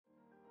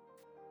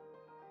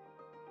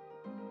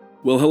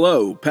Well,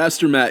 hello,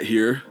 Pastor Matt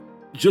here.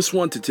 Just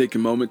want to take a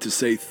moment to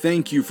say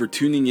thank you for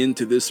tuning in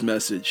to this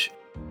message.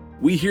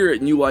 We here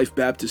at New Life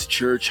Baptist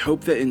Church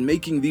hope that in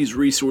making these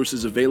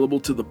resources available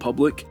to the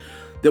public,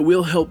 that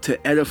we'll help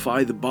to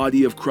edify the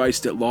body of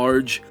Christ at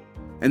large,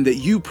 and that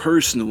you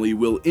personally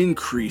will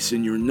increase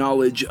in your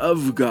knowledge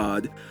of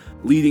God,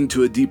 leading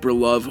to a deeper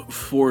love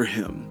for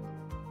Him.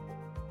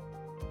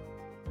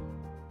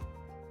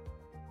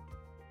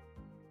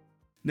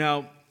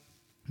 Now,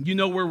 you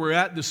know where we're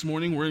at this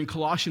morning. We're in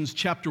Colossians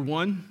chapter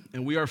 1,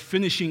 and we are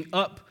finishing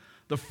up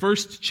the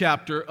first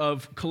chapter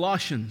of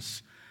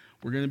Colossians.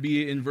 We're going to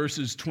be in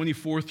verses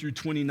 24 through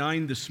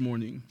 29 this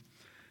morning.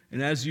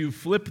 And as you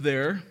flip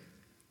there,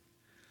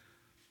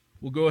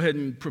 we'll go ahead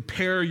and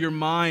prepare your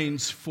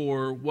minds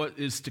for what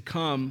is to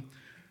come.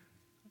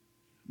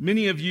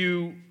 Many of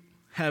you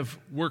have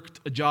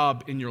worked a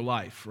job in your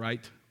life,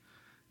 right?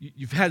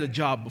 You've had a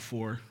job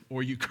before,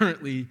 or you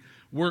currently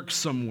work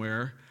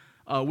somewhere.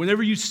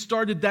 Whenever you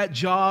started that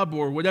job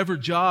or whatever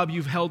job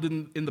you've held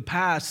in the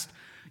past,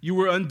 you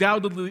were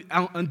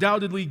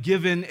undoubtedly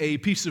given a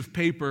piece of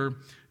paper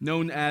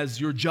known as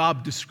your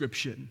job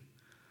description,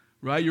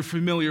 right? You're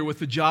familiar with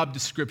the job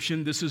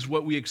description. This is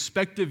what we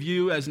expect of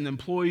you as an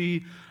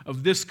employee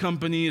of this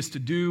company is to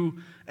do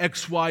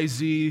X, Y,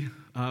 Z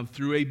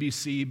through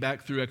ABC,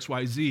 back through X,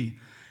 Y, Z.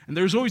 And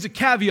there's always a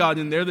caveat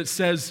in there that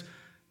says,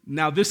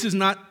 now this is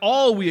not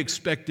all we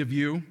expect of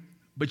you,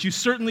 but you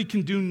certainly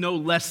can do no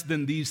less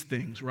than these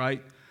things,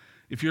 right?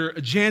 If you're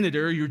a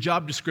janitor, your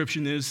job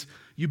description is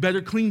you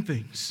better clean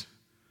things.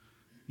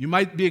 You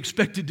might be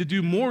expected to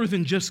do more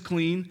than just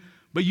clean,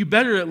 but you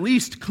better at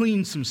least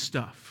clean some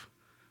stuff,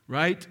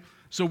 right?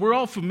 So we're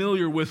all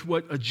familiar with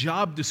what a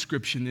job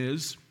description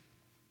is.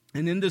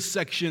 And in this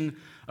section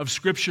of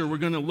Scripture, we're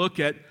going to look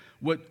at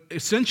what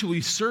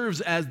essentially serves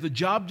as the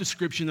job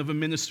description of a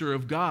minister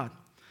of God.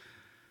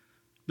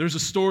 There's a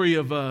story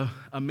of a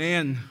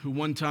man who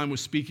one time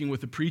was speaking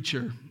with a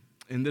preacher,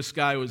 and this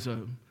guy was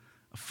a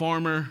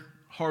farmer,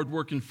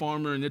 hard-working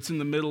farmer, and it's in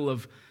the middle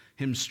of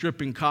him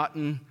stripping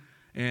cotton,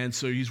 and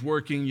so he's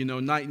working,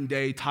 night and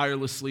day,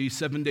 tirelessly,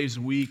 7 days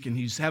a week, and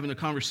he's having a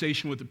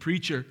conversation with the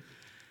preacher.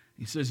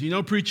 He says,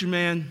 preacher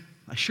man,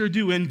 I sure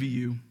do envy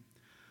you.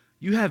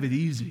 You have it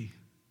easy.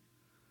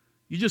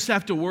 You just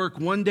have to work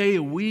 1 day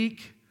a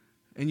week,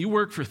 and you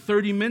work for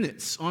 30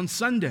 minutes on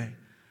Sunday.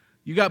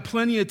 You got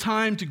plenty of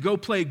time to go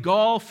play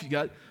golf. You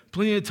got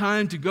plenty of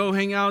time to go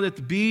hang out at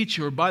the beach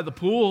or by the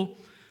pool.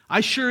 I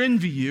sure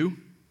envy you.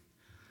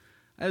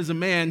 As a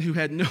man who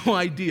had no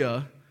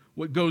idea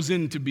what goes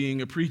into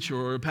being a preacher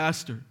or a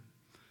pastor.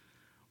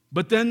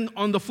 But then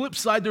on the flip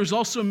side, there's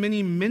also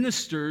many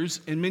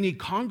ministers and many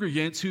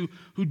congregants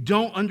who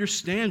don't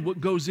understand what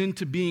goes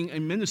into being a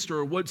minister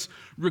or what's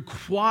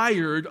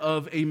required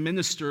of a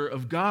minister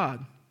of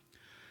God.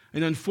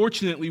 And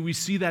unfortunately, we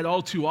see that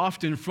all too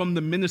often from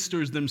the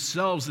ministers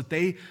themselves, that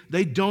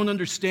they don't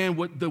understand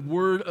what the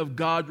Word of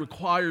God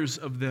requires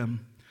of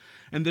them.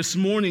 And this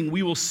morning,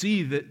 we will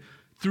see that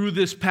through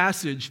this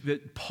passage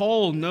that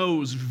Paul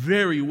knows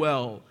very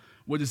well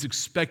what is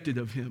expected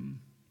of him.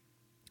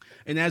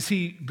 And as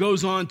he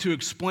goes on to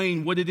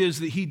explain what it is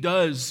that he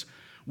does,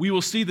 we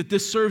will see that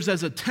this serves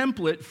as a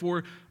template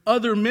for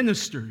other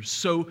ministers.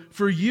 So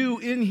for you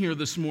in here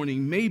this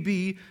morning,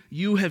 maybe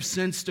you have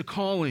sensed a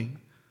calling.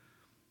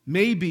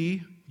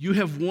 Maybe you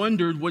have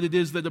wondered what it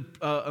is that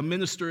a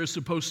minister is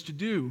supposed to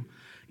do.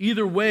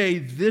 Either way,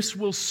 this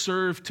will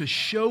serve to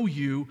show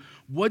you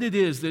what it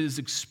is that is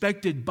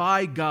expected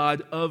by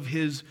God of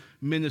His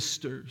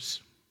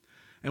ministers.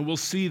 And we'll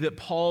see that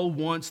Paul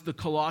wants the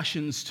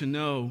Colossians to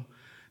know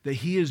that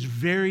he is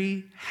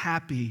very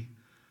happy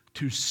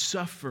to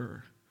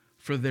suffer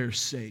for their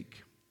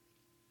sake,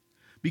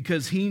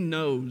 because he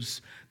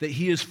knows that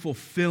he is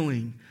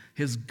fulfilling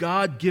his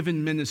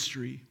God-given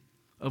ministry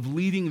of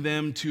leading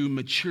them to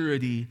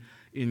maturity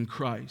in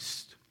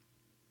Christ.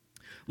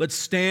 Let's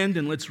stand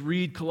and let's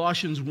read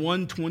Colossians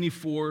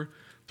 1:24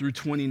 through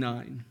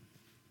 29.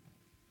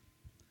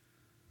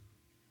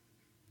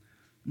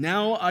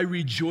 Now I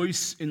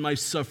rejoice in my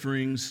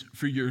sufferings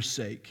for your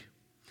sake,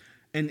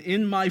 and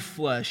in my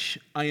flesh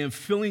I am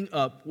filling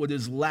up what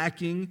is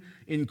lacking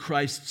in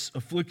Christ's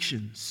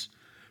afflictions,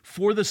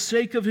 for the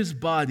sake of his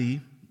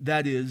body,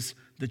 that is,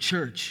 the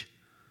church,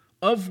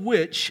 of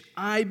which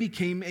I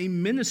became a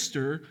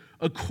minister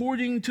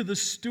according to the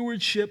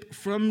stewardship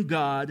from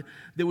God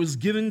that was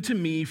given to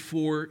me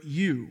for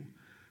you,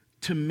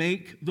 to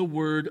make the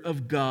word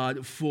of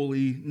God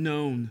fully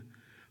known,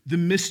 the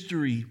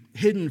mystery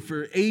hidden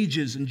for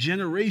ages and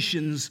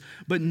generations,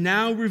 but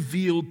now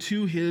revealed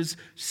to his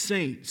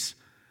saints.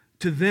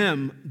 To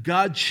them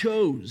God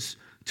chose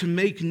to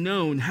make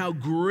known how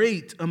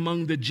great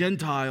among the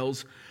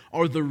Gentiles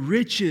are the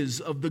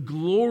riches of the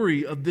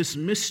glory of this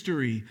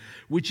mystery,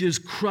 which is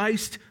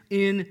Christ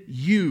in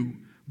you,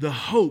 the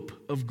hope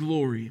of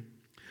glory.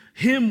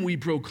 Him we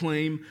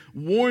proclaim,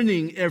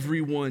 warning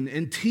everyone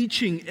and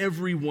teaching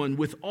everyone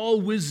with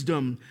all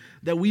wisdom,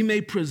 that we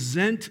may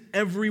present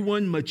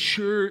everyone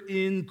mature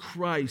in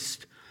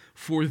Christ.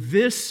 For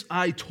this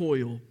I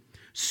toil,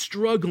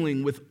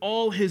 struggling with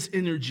all his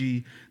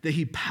energy that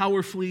he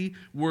powerfully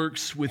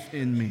works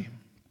within me.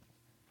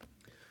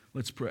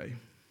 Let's pray.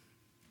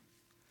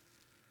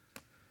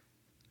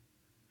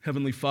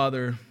 Heavenly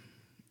Father,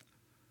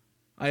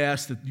 I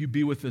ask that you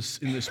be with us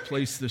in this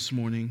place this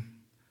morning.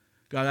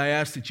 God, I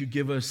ask that you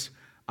give us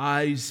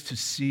eyes to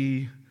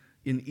see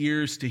and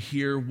ears to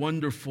hear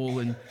wonderful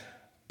and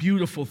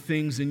beautiful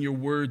things in your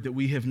word that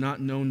we have not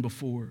known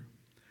before.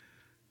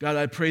 God,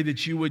 I pray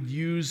that you would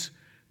use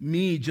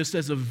me just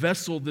as a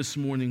vessel this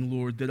morning,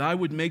 Lord, that I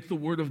would make the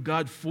word of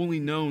God fully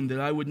known,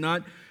 that I would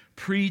not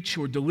preach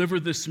or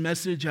deliver this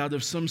message out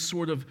of some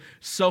sort of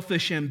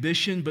selfish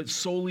ambition, but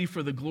solely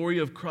for the glory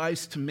of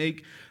Christ, to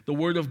make the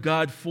word of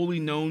God fully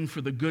known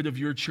for the good of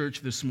your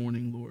church this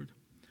morning, Lord.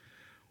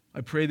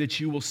 I pray that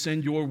you will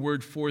send your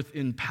word forth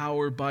in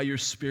power by your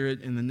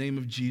Spirit. In the name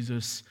of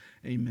Jesus,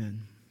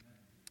 amen.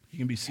 You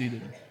can be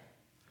seated.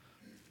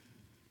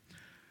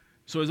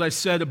 So as I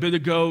said a bit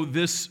ago,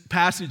 this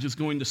passage is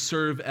going to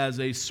serve as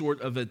a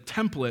sort of a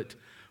template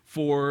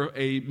for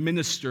a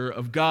minister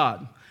of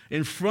God.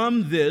 And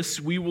from this,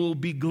 we will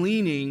be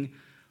gleaning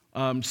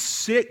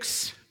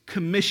 6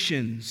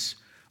 commissions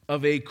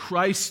of a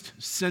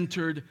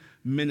Christ-centered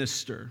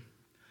minister.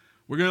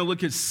 We're going to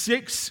look at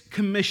 6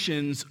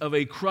 commissions of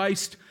a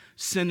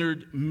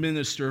Christ-centered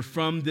minister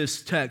from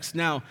this text.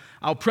 Now,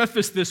 I'll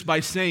preface this by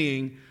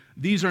saying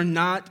these are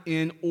not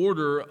in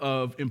order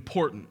of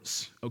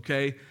importance,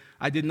 okay?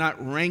 I did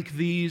not rank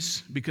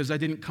these because I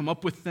didn't come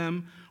up with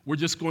them. We're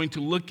just going to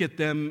look at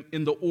them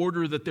in the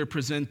order that they're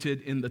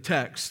presented in the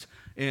text.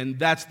 And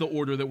that's the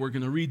order that we're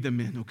going to read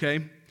them in,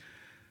 okay?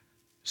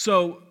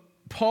 So,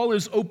 Paul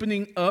is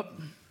opening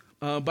up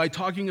by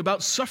talking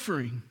about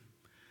suffering.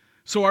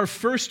 So our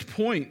first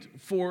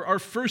point for our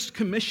first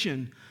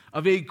commission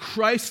of a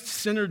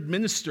Christ-centered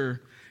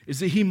minister is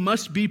that he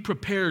must be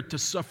prepared to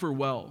suffer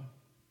well.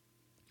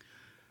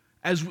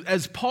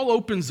 As Paul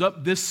opens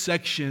up this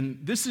section,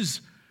 this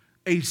is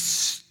a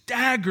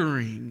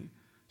staggering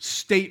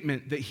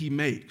statement that he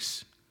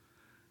makes.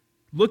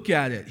 Look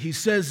at it. He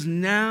says,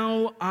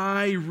 "Now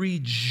I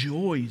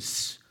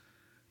rejoice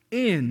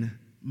in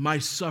my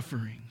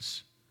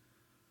sufferings."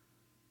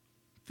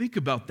 Think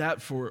about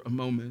that for a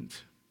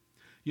moment.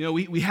 You know,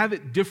 we have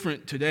it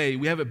different today.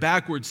 We have it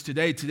backwards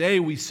today. Today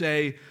we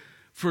say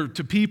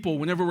to people,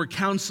 whenever we're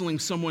counseling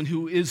someone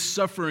who is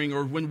suffering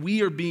or when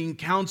we are being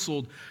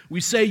counseled, we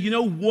say, you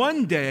know,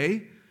 one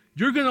day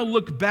you're going to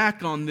look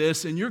back on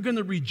this and you're going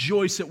to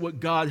rejoice at what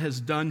God has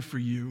done for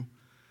you.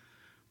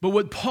 But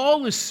what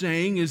Paul is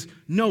saying is,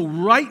 no,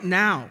 right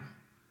now,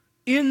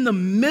 in the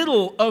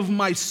middle of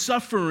my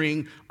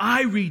suffering,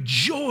 I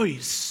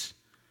rejoice.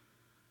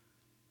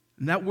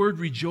 And that word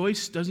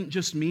rejoice doesn't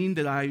just mean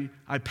that I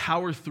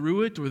power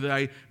through it or that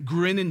I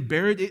grin and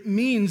bear it. It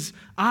means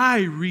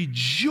I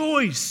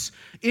rejoice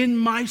in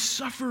my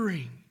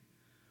suffering.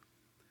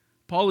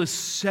 Paul is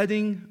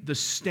setting the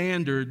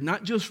standard,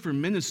 not just for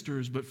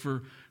ministers, but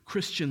for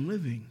Christian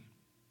living.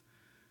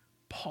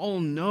 Paul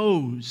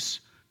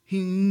knows,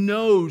 he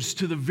knows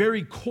to the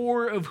very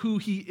core of who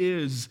he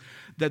is,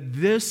 that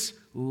this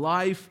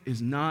life is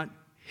not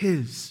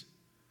his.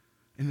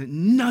 And that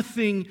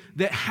nothing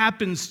that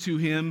happens to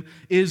him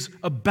is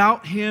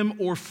about him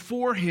or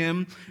for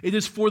him. It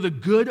is for the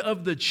good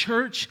of the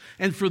church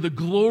and for the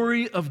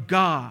glory of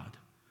God.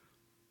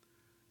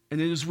 And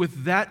it is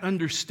with that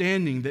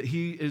understanding that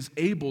he is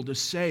able to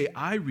say,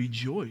 I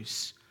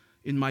rejoice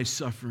in my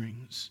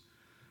sufferings.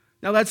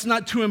 Now, that's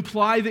not to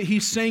imply that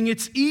he's saying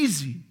it's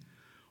easy,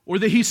 or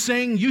that he's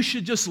saying you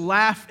should just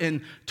laugh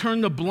and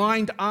turn the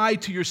blind eye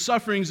to your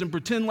sufferings and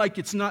pretend like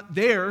it's not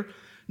there.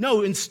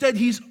 No, instead,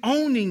 he's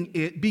owning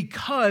it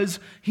because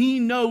he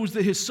knows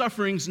that his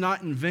suffering's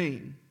not in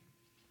vain.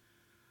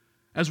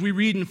 As we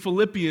read in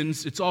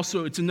Philippians, it's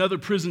another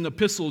prison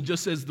epistle,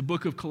 just as the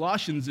book of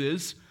Colossians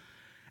is.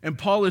 And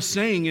Paul is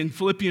saying in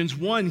Philippians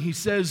 1, he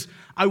says,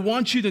 I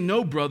want you to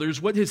know,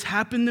 brothers, what has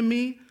happened to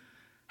me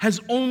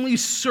has only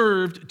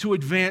served to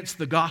advance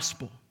the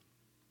gospel.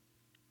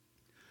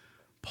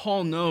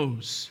 Paul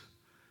knows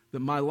that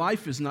my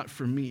life is not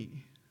for me.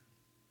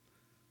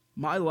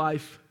 My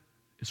life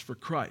is for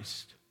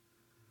Christ.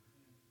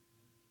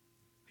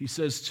 He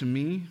says to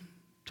me,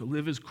 to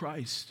live is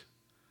Christ,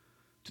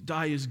 to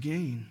die is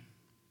gain.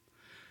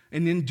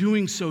 And in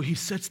doing so, he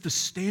sets the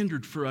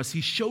standard for us. He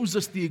shows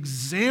us the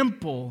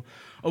example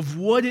of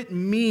what it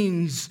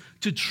means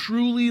to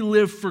truly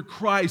live for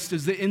Christ,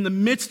 is that in the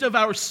midst of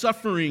our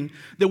suffering,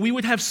 that we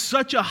would have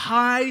such a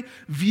high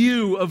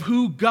view of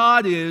who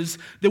God is,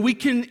 that we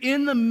can,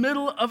 in the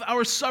middle of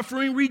our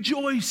suffering,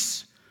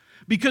 rejoice.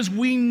 Because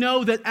we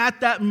know that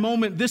at that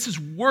moment, this is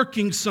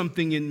working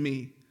something in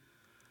me.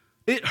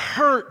 It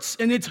hurts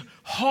and it's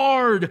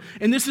hard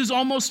and this is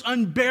almost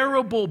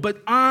unbearable,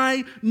 but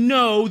I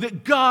know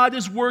that God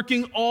is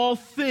working all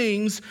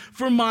things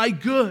for my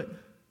good.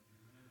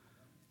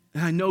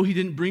 And I know he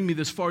didn't bring me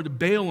this far to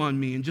bail on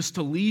me and just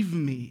to leave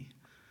me.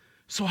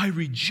 So I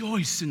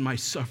rejoice in my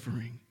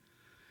suffering,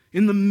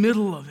 in the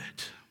middle of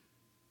it.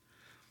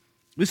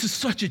 This is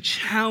such a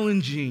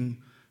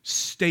challenging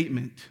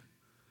statement.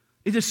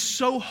 It is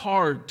so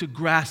hard to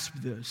grasp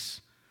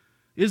this,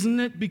 isn't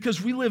it?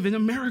 Because we live in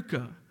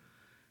America,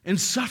 and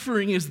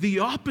suffering is the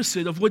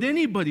opposite of what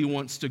anybody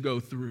wants to go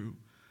through.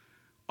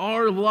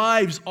 Our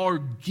lives are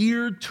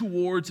geared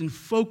towards and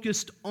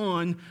focused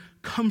on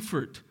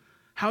comfort.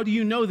 How do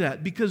you know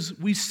that? Because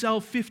we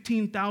sell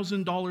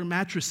 $15,000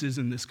 mattresses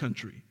in this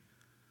country.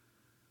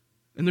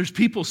 And there's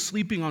people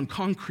sleeping on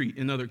concrete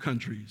in other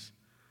countries.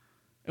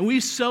 And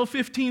we sell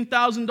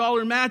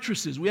 $15,000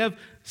 mattresses. We have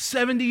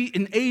 $70,000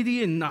 and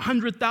 $80,000 and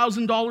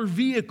 $100,000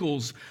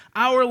 vehicles.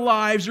 Our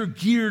lives are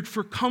geared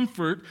for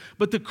comfort,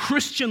 but the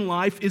Christian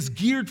life is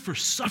geared for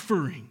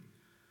suffering.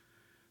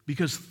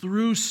 Because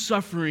through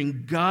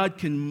suffering, God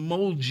can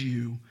mold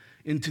you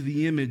into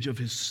the image of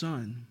His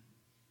Son,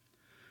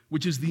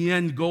 which is the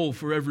end goal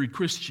for every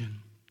Christian.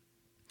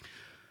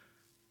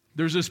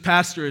 There's this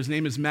pastor, his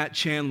name is Matt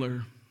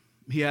Chandler.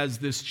 He has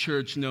this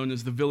church known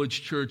as the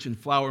Village Church in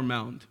Flower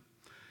Mound.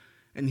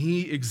 And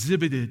he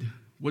exhibited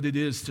what it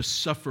is to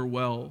suffer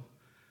well.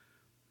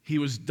 He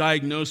was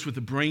diagnosed with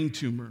a brain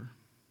tumor,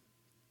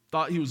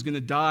 thought he was going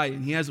to die,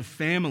 and he has a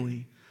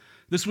family.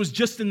 This was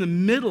just in the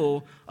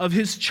middle of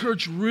his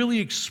church really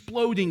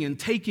exploding and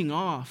taking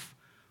off.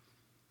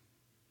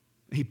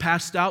 He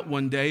passed out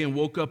one day and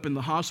woke up in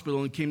the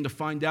hospital and came to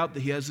find out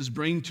that he has this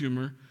brain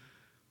tumor.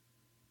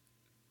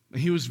 And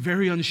he was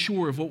very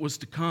unsure of what was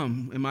to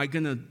come. Am I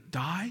going to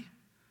die?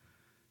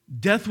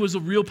 Death was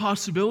a real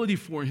possibility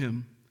for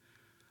him.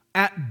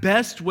 At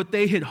best, what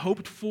they had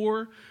hoped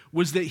for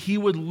was that he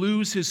would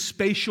lose his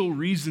spatial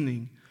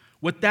reasoning.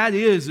 What that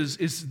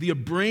is the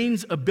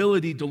brain's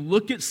ability to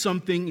look at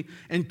something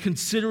and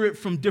consider it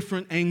from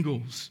different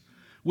angles,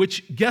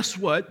 which, guess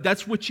what?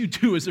 That's what you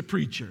do as a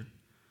preacher.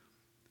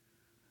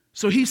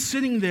 So he's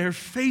sitting there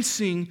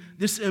facing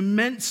this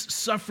immense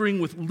suffering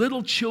with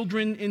little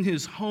children in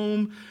his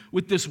home,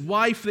 with this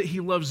wife that he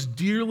loves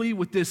dearly,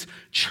 with this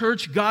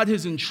church God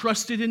has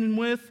entrusted him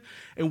with.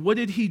 And what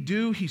did he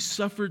do? He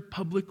suffered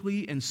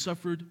publicly and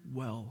suffered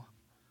well.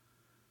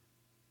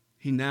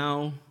 He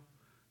now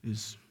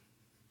is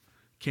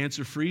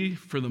cancer-free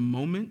for the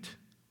moment,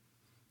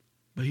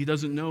 but he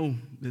doesn't know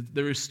that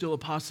there is still a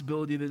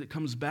possibility that it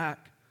comes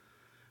back.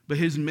 But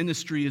his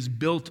ministry is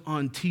built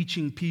on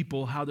teaching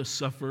people how to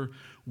suffer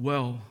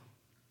well.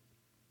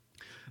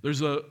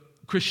 There's a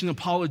Christian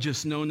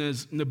apologist known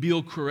as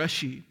Nabil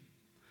Qureshi.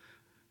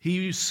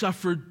 He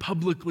suffered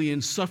publicly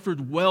and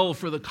suffered well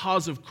for the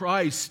cause of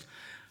Christ,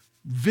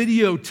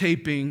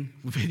 videotaping,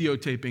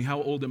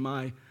 how old am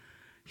I?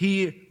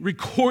 He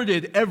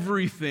recorded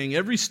everything,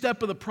 every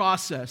step of the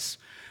process,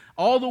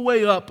 all the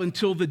way up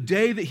until the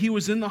day that he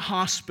was in the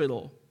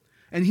hospital,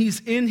 and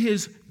he's in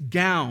his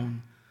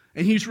gown,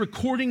 and he's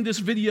recording this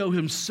video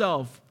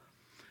himself,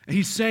 and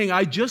he's saying,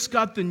 I just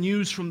got the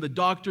news from the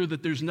doctor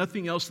that there's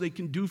nothing else they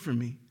can do for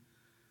me.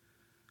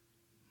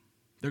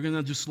 They're going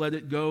to just let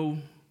it go.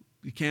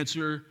 The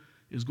cancer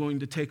is going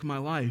to take my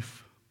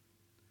life.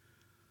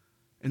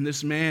 And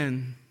this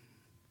man,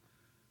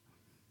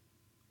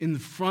 in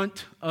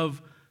front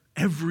of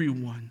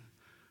everyone,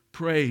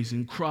 prays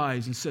and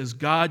cries and says,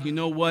 God, you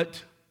know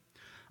what?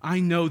 I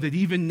know that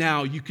even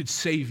now you could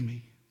save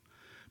me.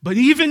 But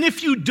even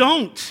if you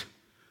don't,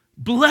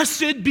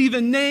 blessed be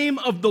the name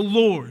of the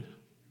Lord.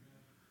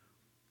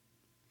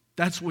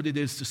 That's what it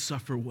is to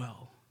suffer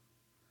well.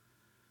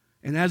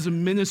 And as a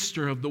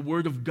minister of the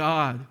Word of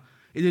God,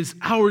 it is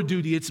our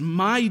duty, it's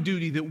my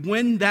duty, that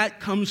when that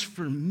comes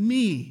for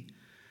me,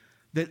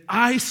 that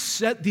I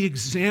set the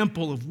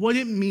example of what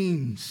it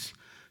means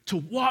to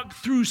walk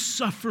through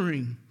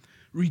suffering,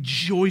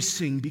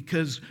 rejoicing,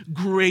 because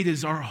great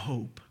is our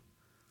hope.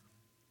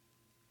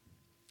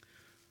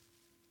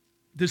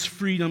 This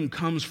freedom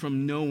comes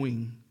from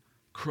knowing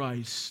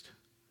Christ.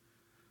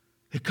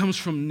 It comes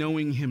from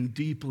knowing Him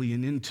deeply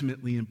and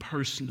intimately and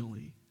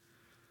personally.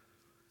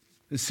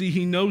 And see,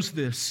 he knows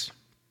this.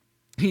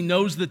 He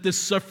knows that this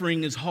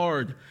suffering is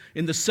hard.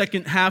 In the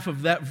second half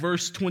of that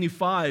verse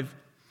 24,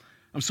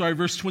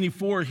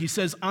 he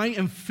says, I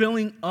am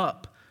filling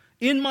up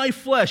in my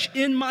flesh,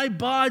 in my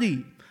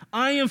body.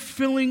 I am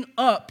filling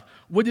up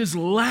what is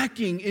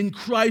lacking in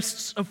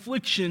Christ's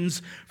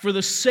afflictions for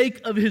the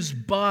sake of His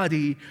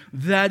body,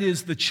 that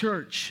is the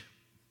church.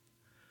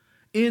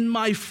 In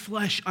my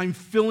flesh, I'm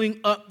filling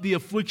up the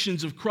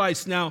afflictions of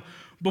Christ. Now,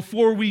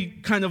 before we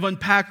kind of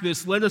unpack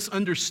this, let us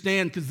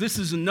understand, because this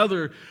is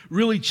another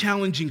really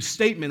challenging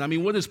statement. I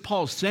mean, what is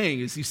Paul saying?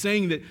 Is he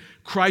saying that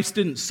Christ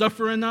didn't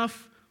suffer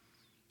enough?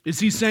 Is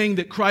he saying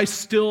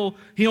that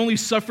he only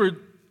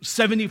suffered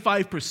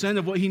 75%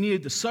 of what he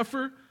needed to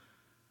suffer?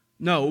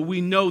 No,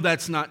 we know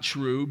that's not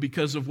true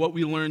because of what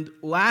we learned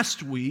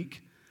last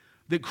week,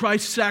 that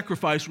Christ's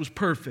sacrifice was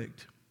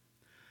perfect.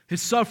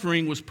 His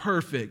suffering was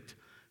perfect.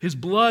 His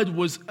blood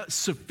was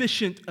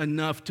sufficient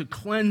enough to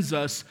cleanse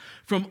us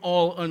from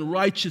all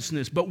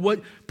unrighteousness. But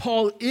what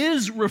Paul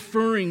is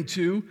referring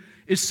to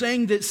is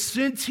saying that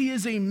since he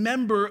is a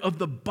member of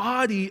the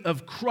body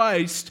of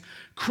Christ,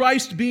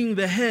 Christ being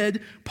the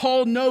head,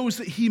 Paul knows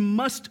that he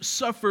must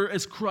suffer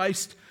as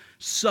Christ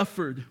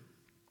suffered.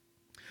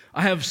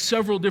 I have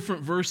several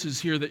different verses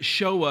here that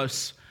show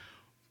us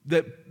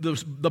that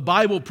the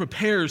Bible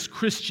prepares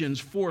Christians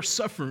for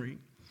suffering.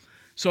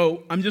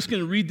 So I'm just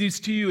going to read these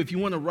to you. If you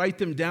want to write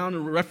them down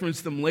and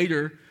reference them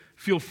later,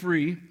 feel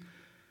free.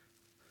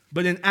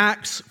 But in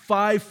Acts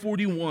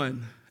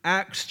 5:41,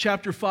 Acts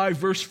chapter 5,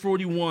 verse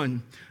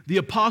 41, the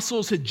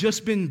apostles had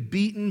just been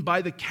beaten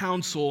by the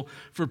council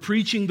for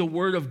preaching the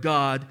word of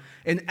God,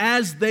 and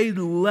as they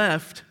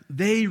left,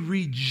 they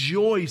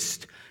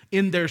rejoiced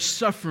in their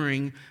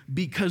suffering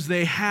because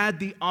they had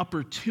the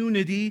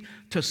opportunity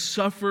to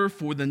suffer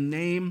for the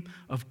name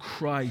of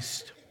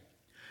Christ.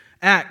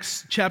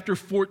 Acts chapter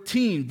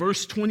 14,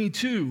 verse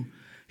 22,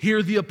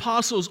 here the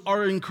apostles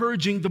are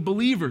encouraging the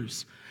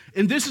believers.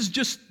 And this is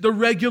just the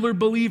regular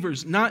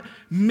believers, not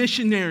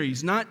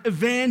missionaries, not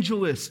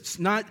evangelists,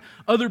 not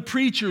other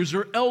preachers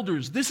or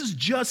elders. This is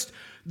just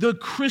the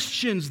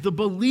Christians, the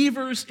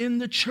believers in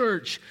the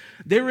church.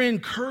 They're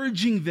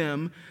encouraging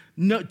them,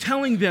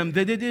 telling them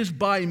that it is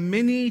by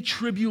many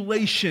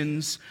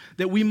tribulations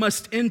that we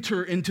must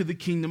enter into the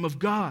kingdom of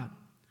God.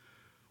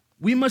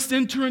 We must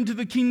enter into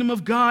the kingdom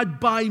of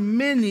God by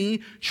many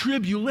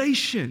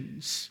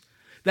tribulations.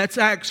 That's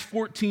Acts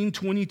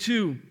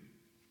 14:22.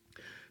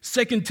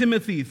 2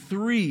 Timothy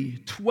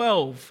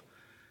 3:12,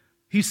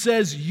 he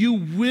says, you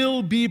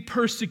will be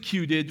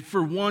persecuted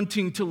for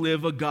wanting to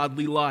live a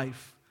godly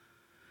life.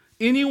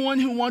 Anyone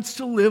who wants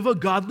to live a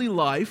godly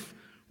life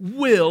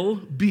will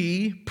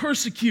be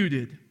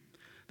persecuted.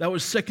 That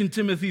was 2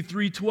 Timothy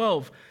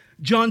 3:12.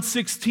 John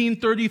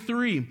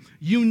 16:33,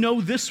 you know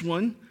this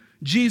one.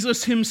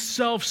 Jesus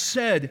himself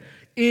said,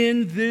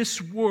 in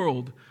this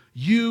world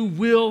you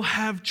will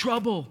have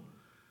trouble.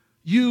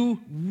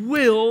 You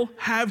will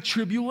have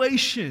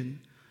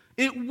tribulation.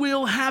 It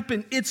will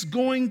happen. It's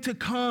going to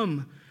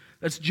come.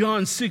 That's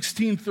John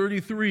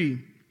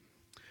 16:33.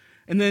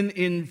 And then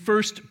in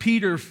 1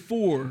 Peter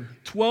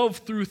 4:12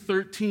 through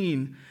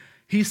 13,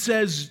 he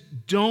says,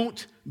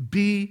 don't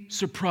be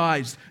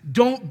surprised.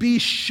 Don't be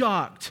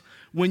shocked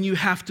when you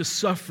have to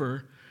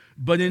suffer,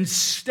 but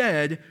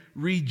instead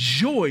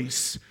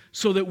rejoice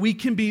so that we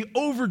can be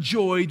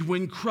overjoyed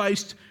when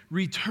Christ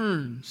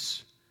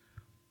returns.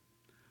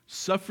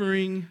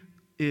 Suffering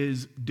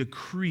is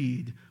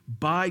decreed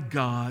by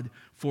God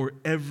for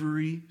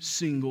every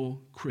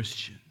single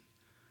Christian.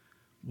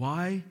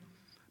 Why?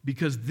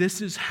 Because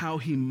this is how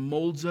he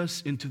molds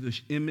us into the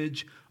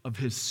image of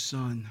his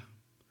Son.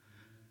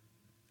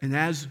 And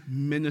as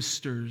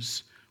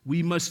ministers,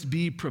 we must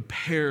be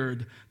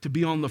prepared to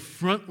be on the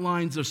front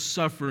lines of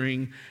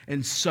suffering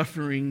and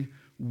suffering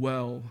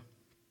well.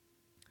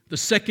 The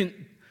second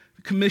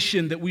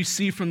commission that we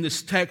see from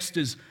this text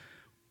is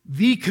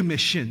the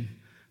commission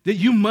that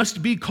you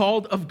must be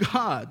called of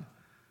God.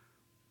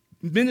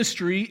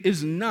 Ministry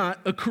is not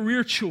a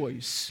career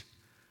choice.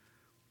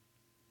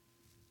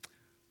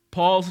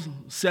 Paul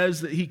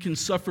says that he can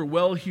suffer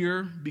well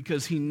here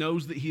because he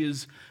knows that he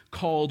is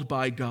called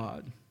by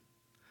God.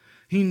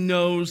 He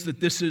knows that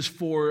this is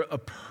for a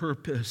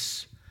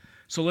purpose.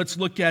 So let's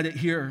look at it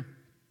here.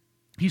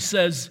 He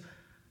says,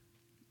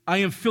 I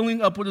am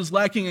filling up what is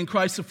lacking in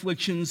Christ's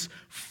afflictions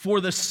for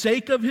the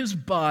sake of his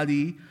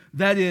body,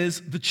 that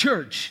is, the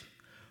church,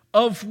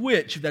 of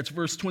which, that's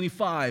verse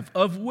 25,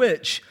 of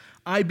which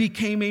I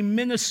became a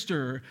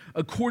minister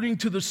according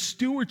to the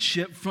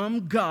stewardship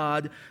from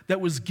God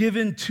that was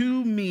given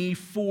to me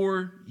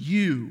for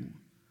you.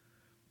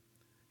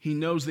 He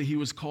knows that he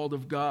was called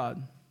of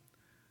God,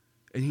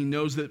 and he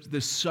knows that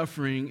this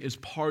suffering is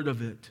part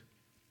of it.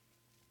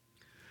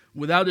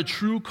 Without a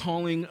true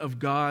calling of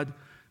God,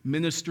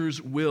 ministers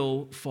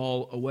will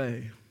fall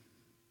away.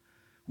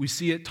 We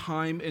see it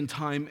time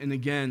and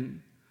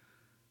again.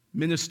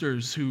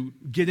 Ministers who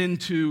get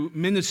into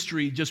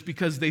ministry just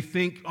because they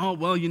think, oh,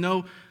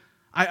 well,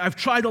 I've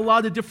tried a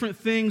lot of different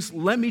things.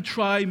 Let me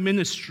try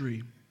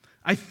ministry.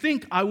 I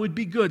think I would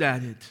be good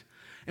at it.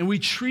 And we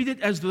treat it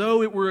as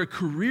though it were a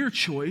career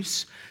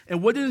choice.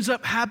 And what ends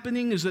up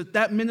happening is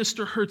that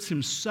minister hurts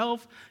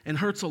himself and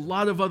hurts a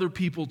lot of other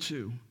people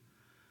too.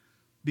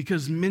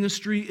 Because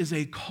ministry is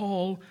a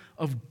call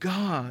of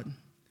God.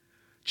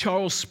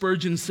 Charles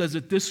Spurgeon says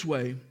it this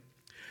way: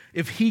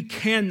 if he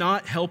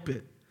cannot help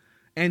it,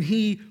 and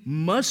he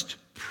must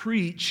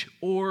preach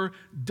or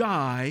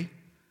die,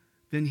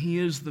 then he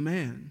is the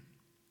man.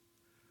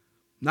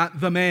 Not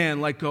the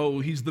man like, oh,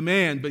 he's the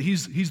man, but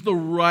he's the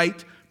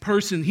right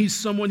person. He's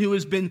someone who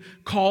has been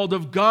called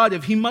of God.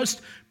 If he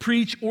must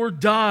preach or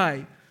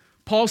die,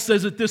 Paul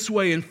says it this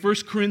way in 1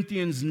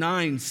 Corinthians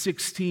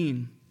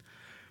 9:16.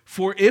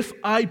 For if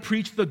I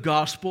preach the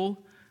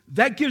gospel,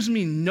 that gives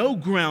me no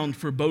ground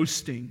for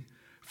boasting,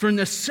 for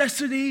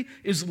necessity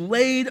is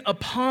laid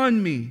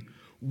upon me.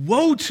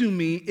 Woe to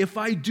me if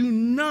I do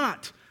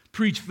not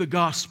preach the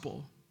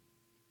gospel.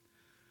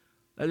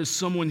 That is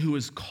someone who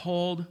is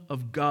called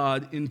of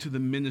God into the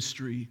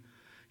ministry.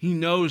 He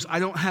knows I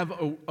don't have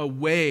a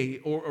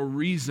way or a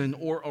reason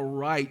or a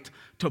right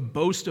to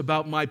boast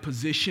about my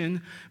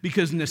position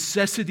because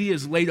necessity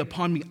is laid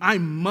upon me. I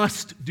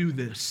must do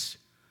this.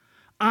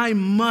 I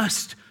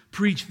must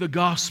preach the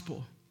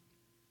gospel.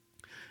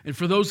 And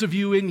for those of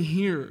you in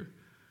here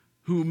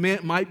who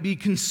might be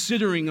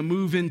considering a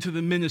move into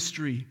the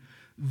ministry,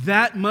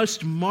 that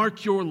must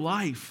mark your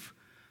life.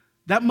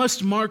 That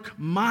must mark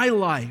my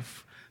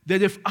life.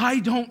 That if I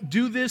don't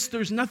do this,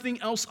 there's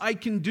nothing else I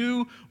can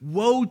do.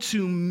 Woe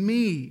to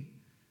me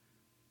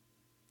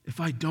if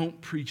I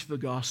don't preach the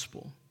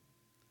gospel.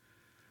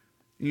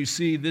 And you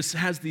see, this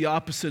has the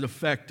opposite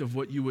effect of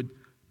what you would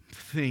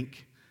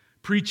think.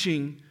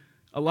 Preaching,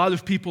 a lot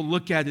of people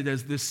look at it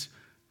as this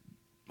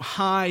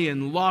high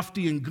and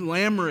lofty and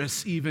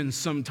glamorous even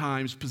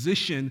sometimes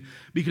position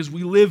because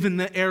we live in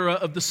the era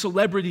of the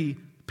celebrity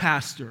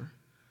pastor.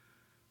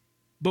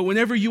 But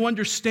whenever you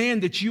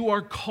understand that you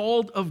are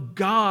called of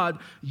God,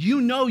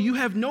 you know you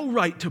have no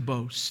right to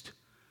boast.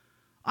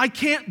 I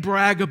can't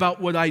brag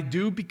about what I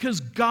do because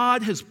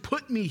God has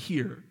put me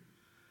here.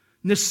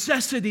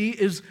 Necessity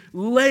is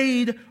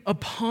laid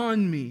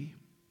upon me.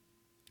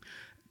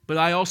 But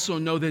I also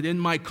know that in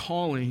my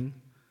calling,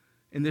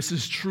 and this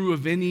is true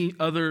of any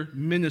other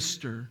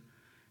minister,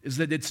 is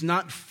that it's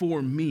not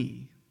for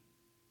me.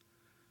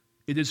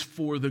 It is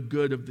for the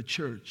good of the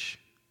church.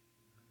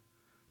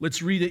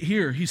 Let's read it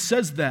here. He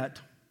says that.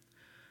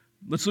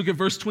 Let's look at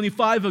verse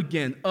 25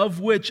 again.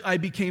 Of which I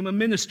became a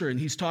minister. And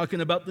he's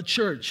talking about the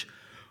church.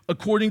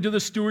 According to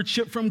the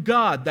stewardship from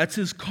God. That's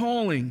his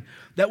calling.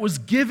 That was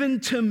given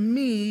to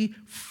me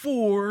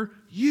for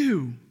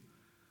you.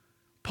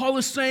 Paul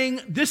is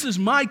saying, this is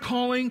my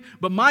calling,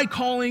 but my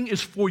calling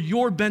is for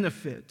your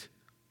benefit.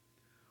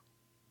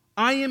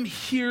 I am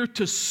here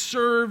to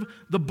serve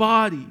the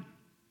body.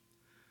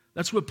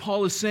 That's what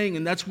Paul is saying,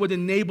 and that's what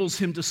enables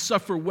him to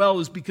suffer well,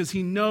 is because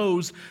he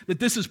knows that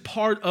this is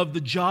part of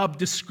the job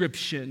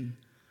description.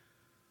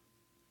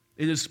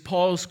 It is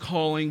Paul's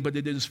calling, but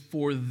it is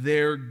for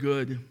their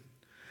good.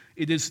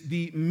 It is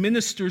the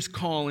minister's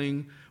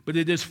calling, but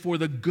it is for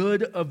the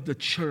good of the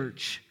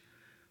church.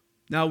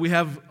 Now, we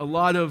have a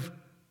lot of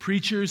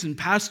preachers and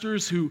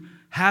pastors who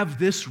have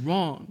this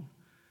wrong.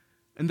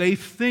 And they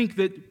think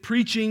that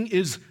preaching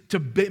is to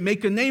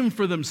make a name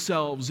for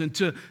themselves and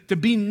to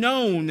be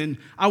known. And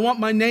I want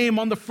my name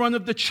on the front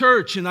of the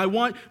church and I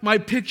want my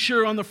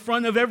picture on the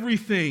front of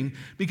everything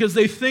because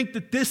they think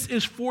that this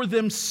is for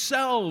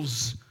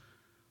themselves.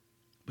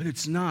 But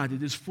it's not.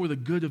 It is for the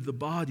good of the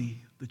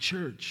body, the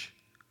church.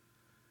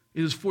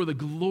 It is for the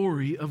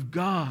glory of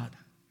God.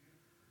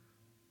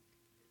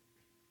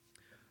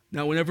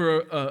 Now, whenever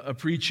a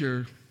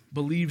preacher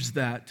believes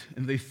that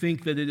and they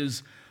think that it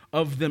is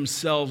of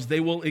themselves, they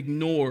will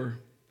ignore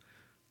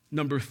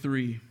number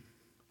 3,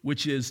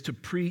 which is to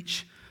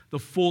preach the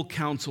full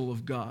counsel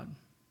of God.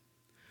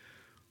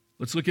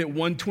 Let's look at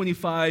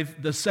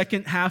 125, the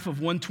second half of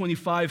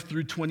 125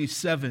 through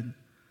 27.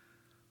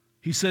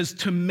 He says,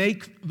 to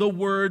make the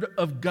word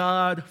of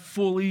God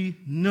fully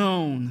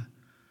known,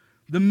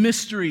 the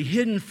mystery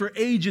hidden for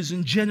ages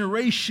and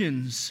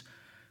generations,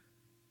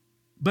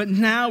 but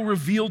now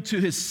revealed to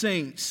his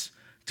saints.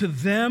 To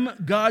them,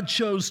 God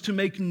chose to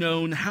make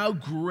known how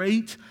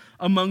great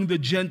among the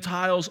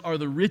Gentiles are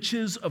the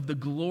riches of the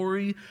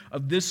glory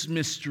of this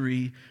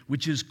mystery,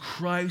 which is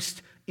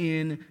Christ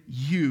in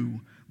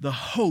you, the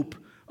hope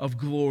of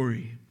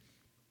glory.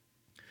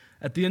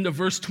 At the end of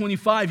verse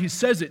 25, he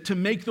says it, to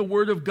make the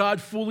word of God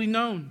fully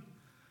known.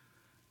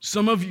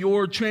 Some of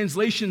your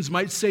translations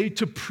might say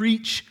to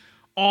preach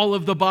all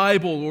of the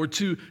Bible or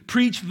to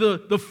preach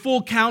the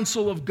full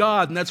counsel of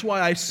God. And that's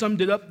why I summed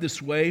it up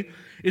this way,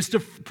 is to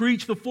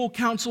preach the full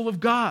counsel of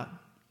God.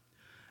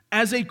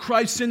 As a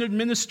Christ-centered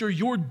minister,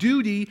 your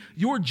duty,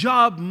 your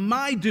job,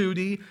 my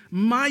duty,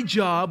 my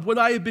job, what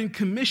I have been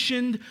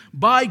commissioned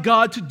by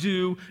God to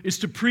do is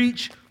to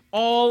preach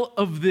all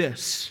of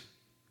this.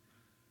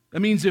 That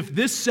means if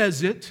this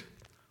says it,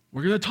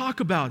 we're going to talk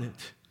about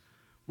it.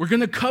 We're going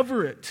to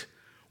cover it.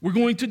 We're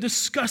going to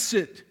discuss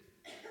it.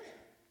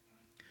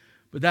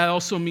 But that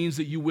also means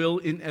that you will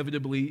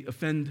inevitably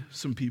offend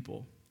some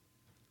people.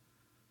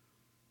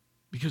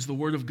 Because the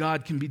Word of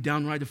God can be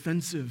downright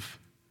offensive.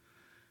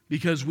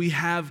 Because we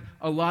have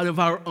a lot of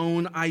our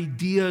own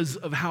ideas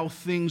of how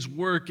things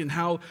work and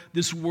how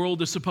this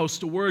world is supposed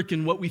to work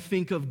and what we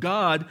think of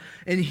God.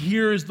 And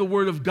here is the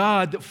Word of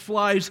God that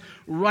flies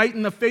right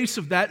in the face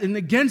of that and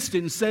against it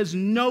and says,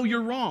 no,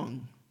 you're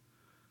wrong.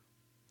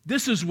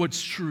 This is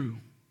what's true.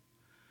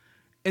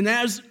 And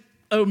as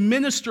a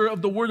minister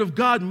of the Word of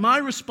God, my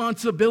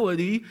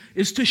responsibility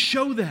is to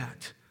show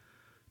that.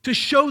 To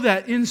show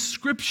that in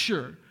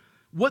Scripture.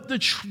 What the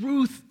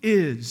truth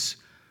is,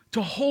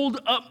 to hold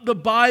up the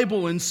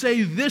Bible and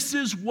say, this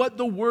is what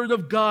the Word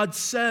of God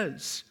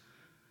says.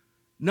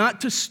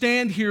 Not to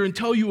stand here and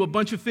tell you a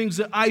bunch of things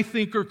that I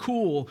think are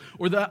cool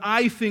or that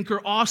I think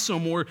are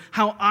awesome or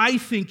how I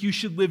think you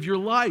should live your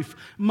life.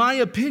 My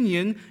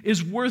opinion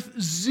is worth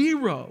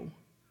 0.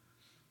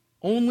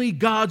 Only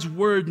God's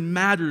Word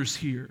matters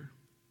here.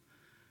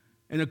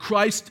 And a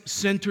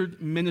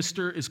Christ-centered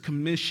minister is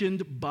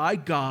commissioned by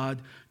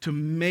God to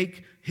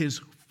make His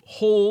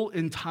whole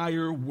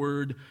entire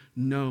word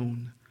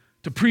known,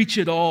 to preach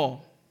it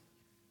all.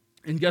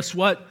 And guess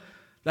what?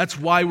 That's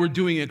why we're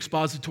doing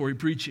expository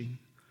preaching.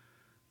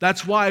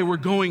 That's why we're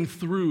going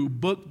through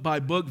book by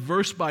book,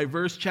 verse by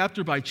verse,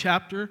 chapter by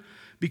chapter,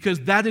 because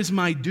that is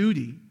my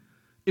duty,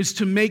 is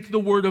to make the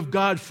Word of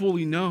God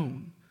fully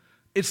known.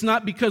 It's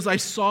not because I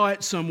saw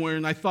it somewhere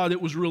and I thought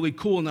it was really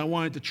cool and I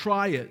wanted to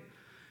try it.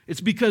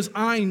 It's because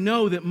I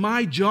know that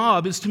my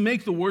job is to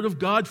make the Word of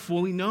God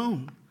fully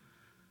known.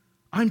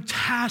 I'm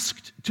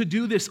tasked to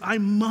do this. I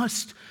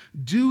must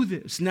do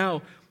this.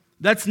 Now,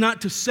 that's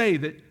not to say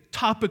that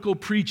topical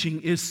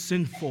preaching is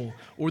sinful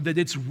or that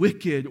it's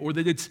wicked or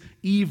that it's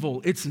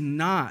evil. It's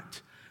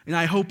not. And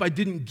I hope I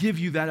didn't give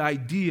you that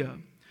idea,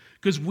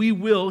 because we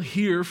will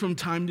here from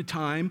time to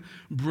time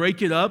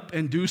break it up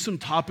and do some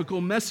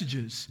topical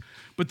messages.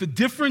 But the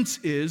difference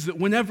is that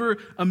whenever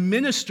a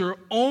minister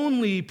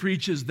only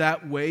preaches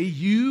that way,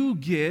 you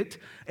get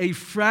a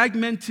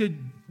fragmented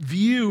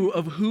view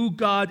of who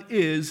God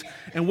is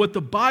and what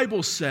the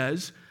Bible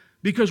says,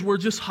 because we're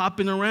just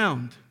hopping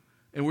around.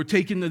 And we're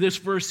taking this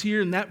verse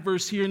here and that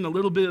verse here and a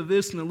little bit of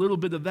this and a little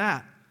bit of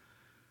that.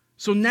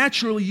 So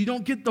naturally, you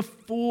don't get the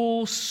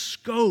full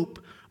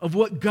scope of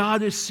what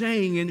God is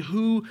saying and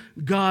who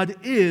God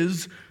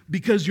is,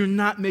 because you're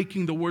not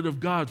making the Word of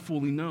God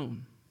fully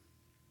known.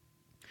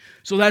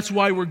 So that's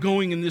why we're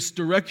going in this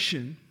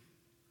direction.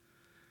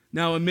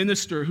 Now, a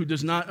minister who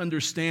does not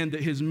understand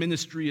that his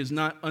ministry is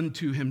not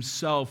unto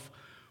himself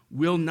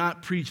will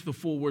not preach the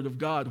full Word of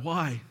God.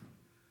 Why?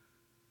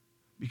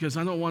 Because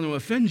I don't want to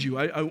offend you.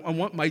 I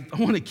want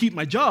to keep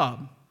my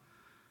job.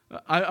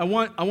 I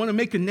want to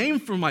make a name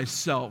for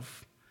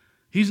myself.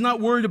 He's not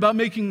worried about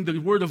making the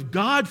Word of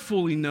God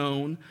fully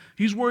known.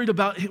 He's worried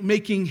about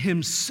making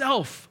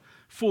himself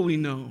fully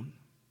known.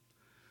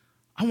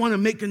 I want to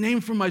make a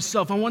name for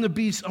myself. I want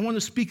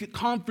to speak at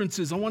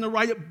conferences. I want to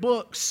write at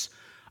books.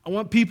 I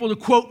want people to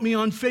quote me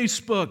on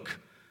Facebook.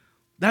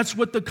 That's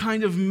what the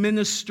kind of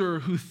minister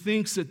who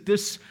thinks that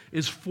this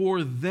is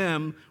for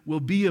them will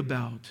be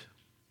about.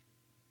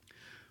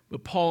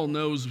 But Paul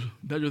knows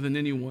better than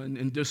anyone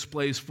and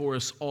displays for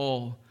us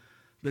all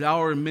that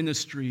our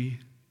ministry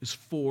is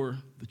for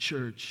the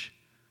church.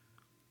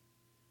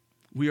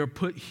 We are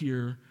put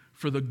here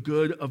for the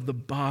good of the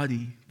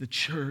body, the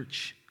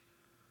church.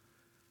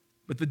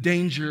 But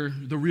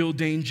the real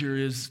danger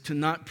is to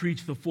not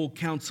preach the full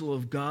counsel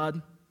of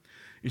God,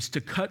 is to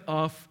cut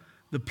off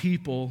the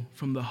people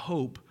from the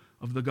hope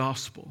of the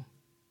gospel.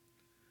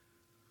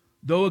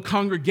 Though a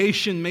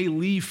congregation may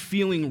leave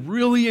feeling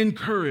really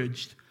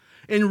encouraged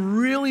and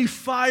really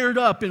fired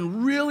up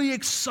and really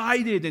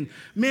excited, and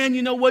man,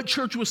 you know what?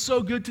 Church was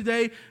so good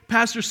today.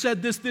 Pastor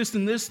said this, this,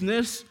 and this, and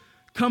this.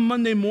 Come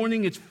Monday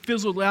morning, it's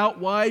fizzled out.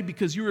 Why?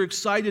 Because you were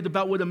excited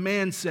about what a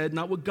man said,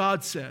 not what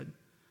God said.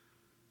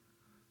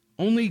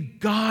 Only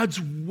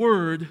God's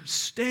word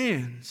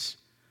stands.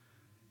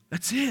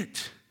 That's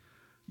it.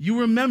 You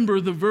remember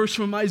the verse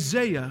from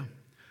Isaiah.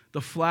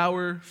 The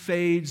flower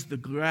fades, the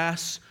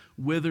grass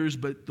withers,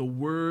 but the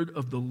word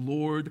of the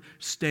Lord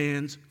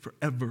stands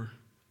forever.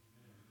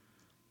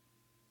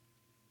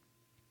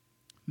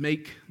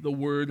 Make the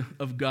word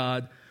of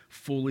God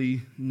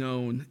fully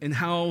known. And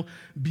how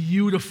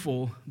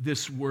beautiful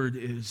this word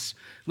is.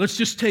 Let's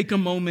just take a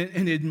moment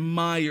and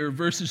admire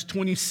verses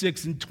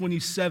 26 and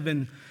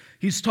 27.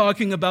 He's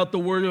talking about the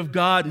Word of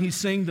God, and he's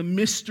saying the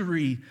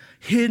mystery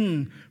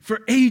hidden for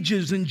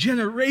ages and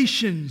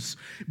generations,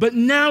 but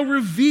now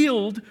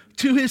revealed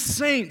to his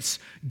saints.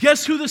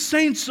 Guess who the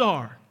saints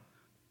are?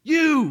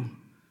 You.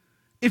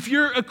 If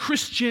you're a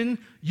Christian,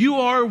 you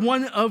are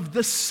one of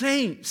the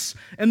saints.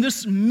 And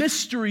this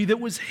mystery that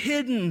was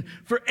hidden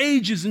for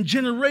ages and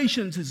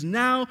generations has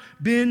now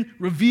been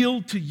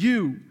revealed to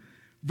you.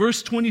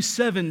 Verse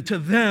 27, to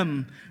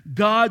them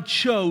God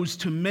chose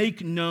to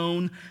make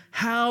known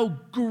how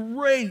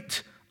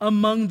great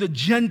among the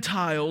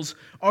Gentiles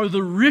are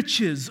the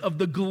riches of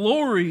the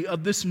glory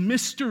of this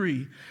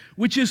mystery,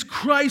 which is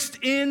Christ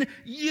in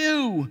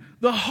you,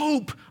 the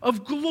hope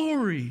of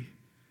glory.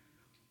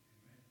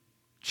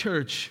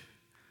 Church,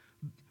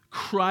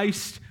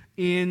 Christ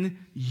in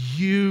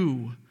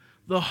you,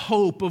 the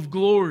hope of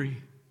glory.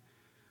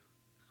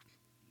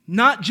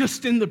 Not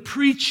just in the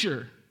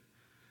preacher,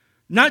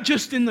 not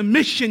just in the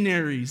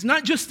missionaries,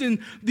 not just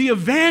in the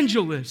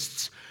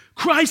evangelists.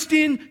 Christ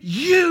in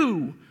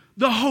you,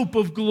 the hope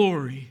of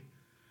glory.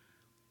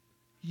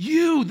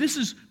 You, this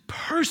is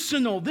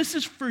personal. This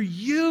is for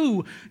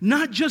you,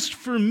 not just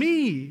for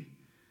me.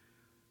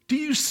 Do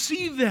you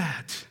see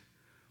that?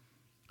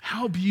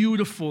 How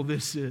beautiful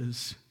this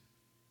is.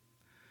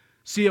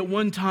 See, at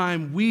one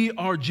time, we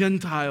are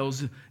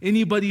Gentiles.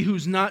 Anybody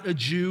who's not a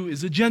Jew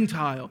is a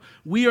Gentile.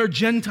 We are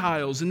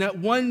Gentiles. And at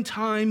one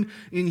time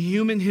in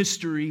human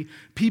history,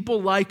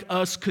 people like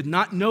us could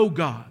not know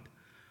God.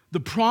 The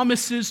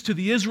promises to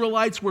the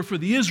Israelites were for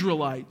the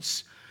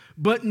Israelites.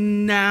 But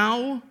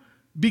now,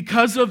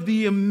 because of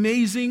the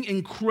amazing,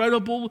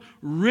 incredible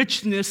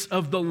richness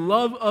of the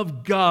love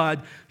of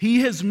God,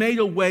 He has made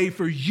a way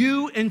for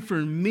you and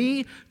for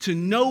me to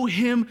know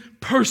Him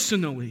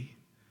personally.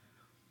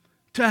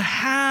 To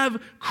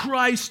have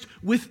Christ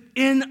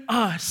within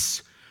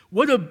us.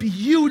 What a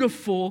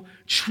beautiful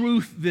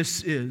truth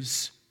this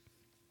is.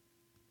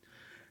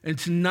 And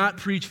to not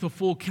preach the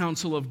full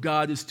counsel of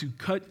God is to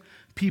cut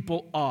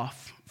people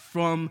off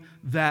from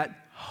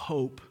that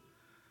hope.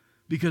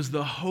 Because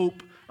the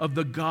hope of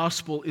the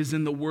gospel is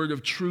in the word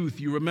of truth.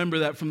 You remember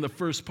that from the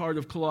first part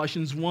of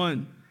Colossians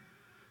 1.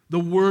 The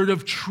word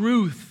of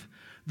truth,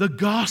 the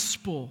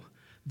gospel.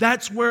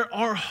 That's where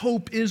our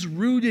hope is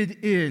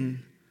rooted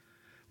in.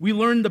 We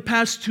learned the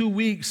past 2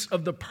 weeks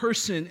of the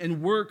person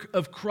and work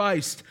of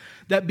Christ,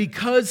 that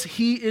because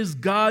he is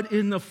God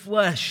in the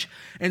flesh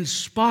and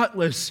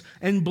spotless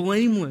and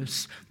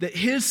blameless, that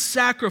his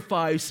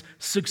sacrifice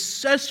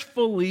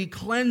successfully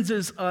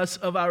cleanses us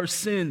of our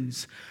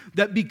sins.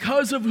 That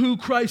because of who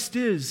Christ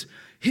is,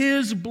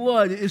 his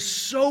blood is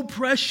so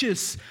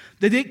precious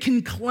that it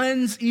can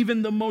cleanse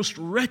even the most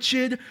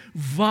wretched,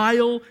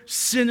 vile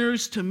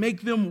sinners to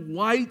make them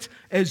white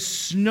as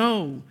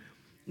snow.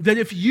 That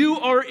if you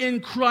are in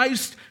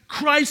Christ,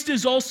 Christ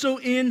is also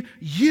in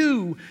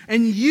you,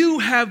 and you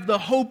have the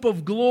hope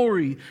of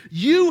glory.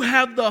 You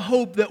have the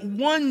hope that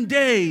one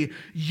day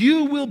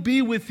you will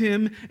be with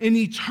him in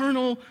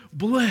eternal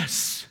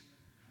bliss.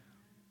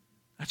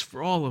 That's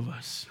for all of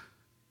us.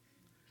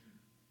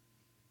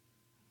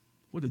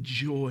 What a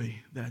joy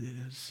that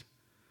is.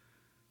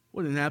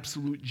 What an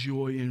absolute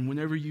joy. And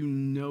whenever you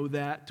know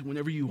that,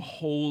 whenever you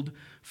hold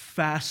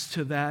fast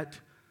to that,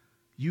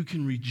 you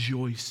can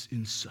rejoice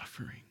in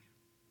suffering.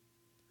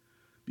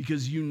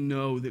 Because you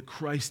know that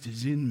Christ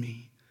is in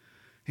me.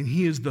 And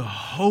he is the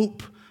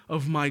hope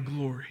of my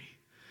glory.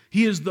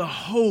 He is the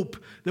hope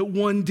that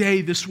one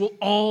day this will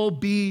all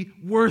be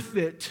worth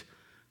it.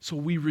 So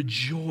we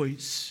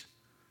rejoice.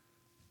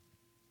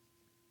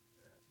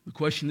 The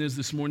question is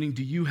this morning,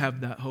 do you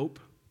have that hope?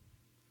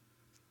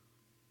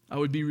 I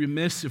would be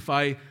remiss if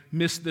I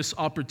missed this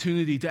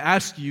opportunity to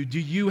ask you, do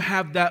you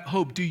have that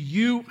hope? Do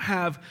you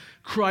have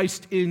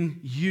Christ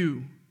in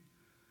you?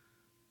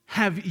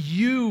 Have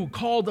you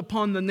called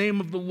upon the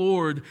name of the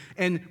Lord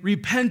and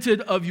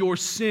repented of your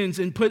sins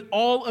and put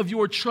all of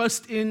your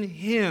trust in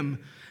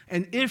him?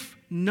 And if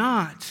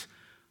not,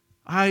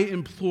 I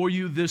implore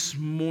you this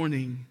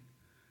morning,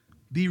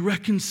 be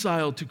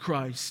reconciled to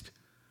Christ.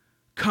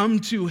 Come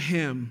to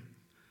him.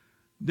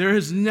 There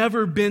has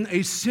never been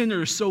a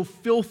sinner so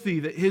filthy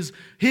that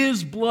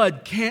his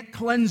blood can't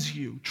cleanse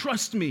you.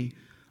 Trust me,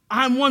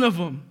 I'm one of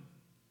them.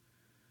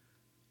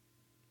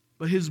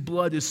 But his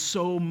blood is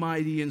so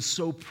mighty and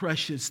so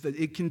precious that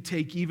it can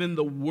take even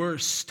the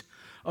worst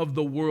of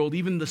the world,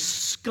 even the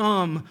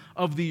scum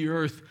of the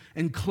earth,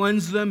 and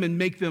cleanse them and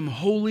make them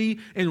holy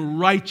and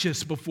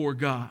righteous before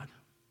God.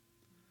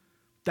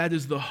 That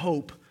is the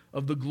hope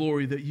of the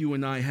glory that you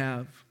and I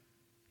have.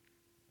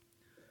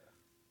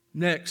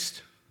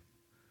 Next,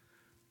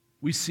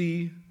 we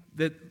see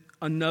that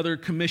another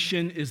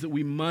commission is that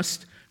we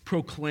must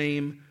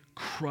proclaim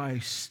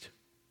Christ.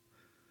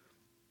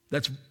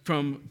 That's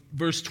from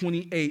verse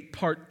 28,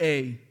 part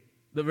A.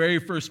 The very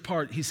first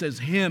part, he says,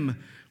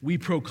 him we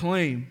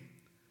proclaim.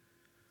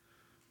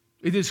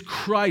 It is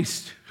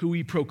Christ who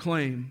we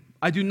proclaim.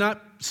 I do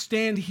not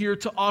stand here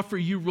to offer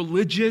you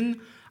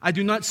religion. I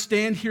do not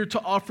stand here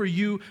to offer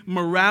you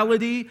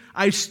morality.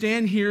 I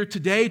stand here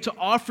today to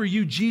offer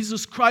you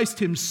Jesus Christ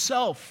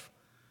himself.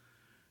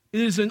 It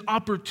is an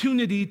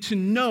opportunity to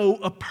know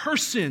a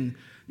person,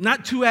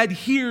 not to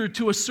adhere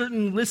to a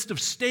certain list of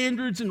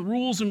standards and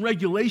rules and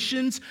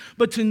regulations,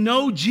 but to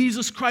know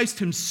Jesus Christ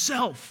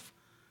himself.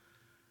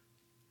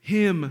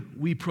 Him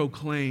we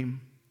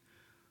proclaim.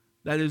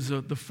 That is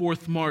the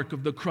fourth mark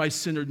of the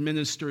Christ-centered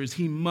minister, is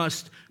he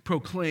must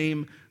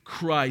proclaim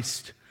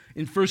Christ.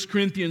 In 1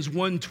 Corinthians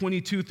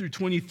 1:22 through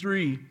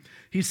 23,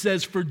 he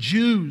says, for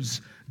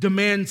Jews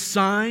demand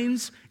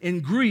signs,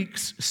 and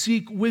Greeks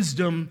seek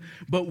wisdom,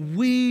 but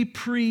we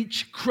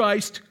preach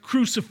Christ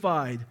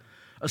crucified,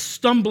 a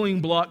stumbling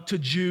block to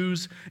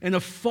Jews and a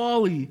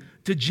folly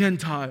to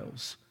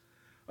Gentiles.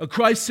 A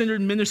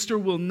Christ-centered minister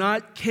will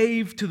not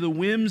cave to the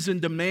whims and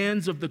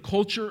demands of the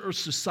culture or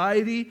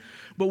society,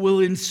 but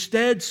will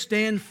instead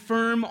stand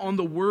firm on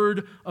the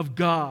word of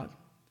God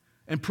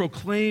and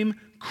proclaim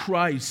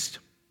Christ.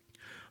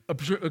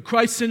 A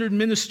Christ-centered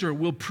minister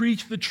will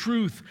preach the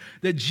truth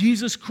that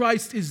Jesus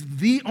Christ is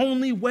the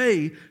only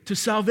way to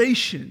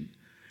salvation,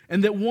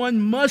 and that one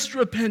must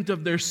repent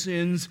of their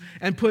sins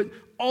and put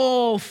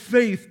all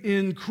faith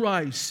in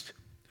Christ.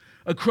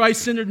 A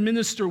Christ-centered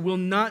minister will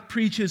not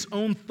preach his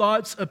own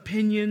thoughts,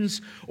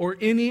 opinions, or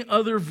any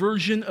other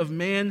version of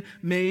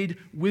man-made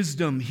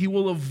wisdom. He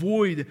will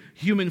avoid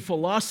human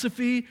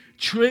philosophy,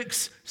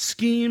 tricks,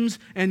 schemes,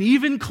 and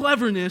even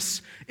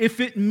cleverness if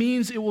it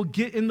means it will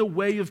get in the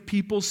way of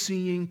people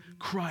seeing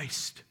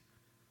Christ.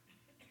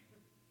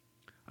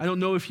 I don't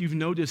know if you've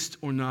noticed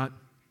or not,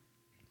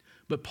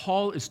 but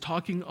Paul is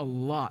talking a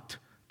lot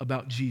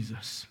about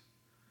Jesus.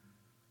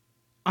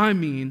 I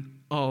mean,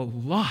 a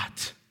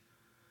lot.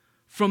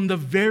 From the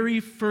very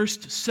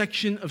first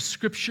section of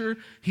Scripture,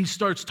 he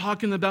starts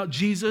talking about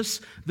Jesus.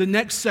 The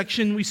next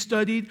section we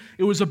studied,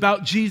 it was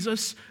about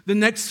Jesus. The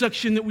next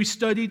section that we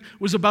studied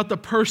was about the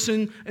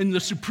person and the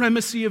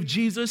supremacy of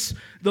Jesus.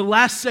 The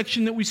last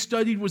section that we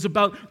studied was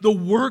about the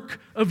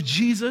work of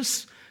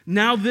Jesus.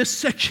 Now this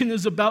section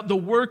is about the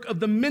work of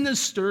the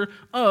minister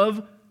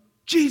of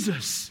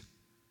Jesus.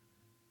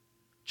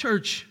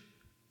 Church,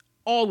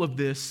 all of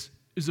this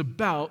is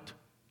about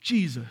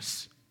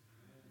Jesus.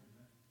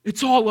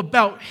 It's all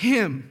about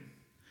Him.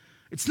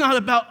 It's not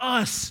about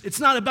us. It's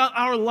not about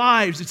our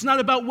lives. It's not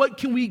about what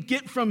can we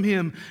get from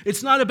Him.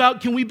 It's not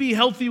about can we be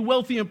healthy,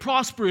 wealthy, and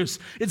prosperous.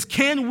 It's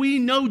can we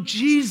know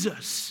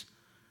Jesus?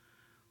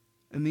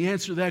 And the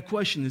answer to that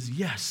question is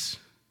yes.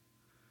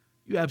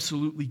 You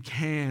absolutely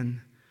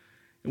can.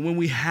 And when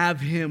we have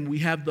Him, we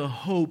have the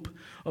hope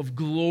of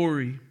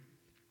glory.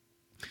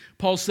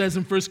 Paul says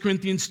in 1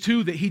 Corinthians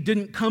 2 that he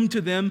didn't come to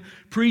them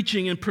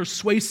preaching in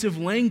persuasive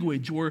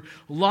language or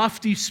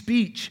lofty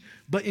speech,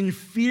 but in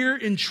fear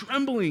and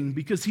trembling,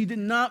 because he did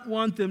not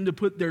want them to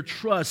put their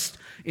trust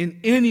in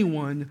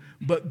anyone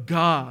but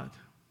God.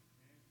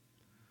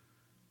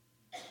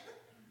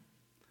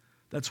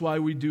 That's why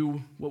we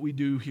do what we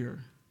do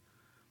here.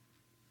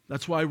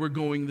 That's why we're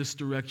going this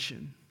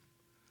direction.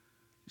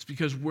 It's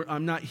because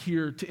I'm not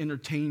here to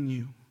entertain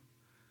you.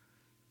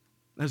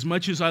 As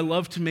much as I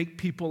love to make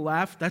people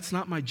laugh, that's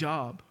not my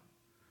job.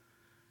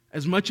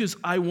 As much as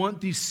I want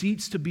these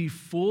seats to be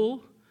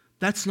full,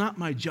 that's not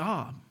my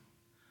job.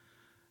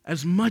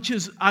 As much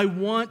as I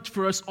want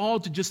for us all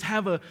to just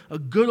have a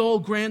good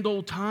old grand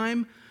old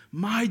time,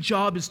 my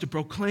job is to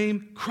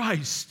proclaim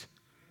Christ.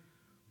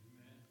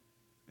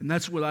 And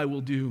that's what I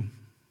will do.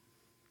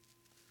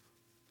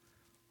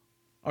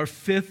 Our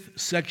fifth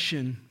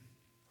section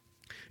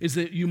is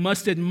that you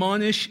must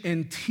admonish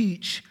and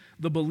teach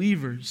the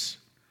believers.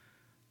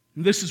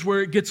 And this is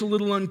where it gets a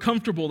little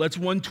uncomfortable. That's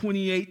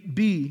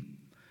 128b.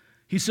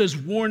 He says,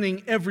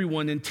 warning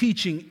everyone and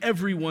teaching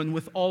everyone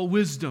with all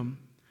wisdom.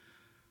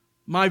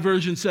 My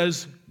version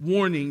says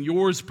warning.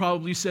 Yours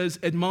probably says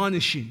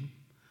admonishing.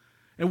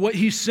 And what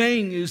he's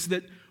saying is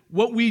that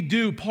what we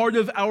do, part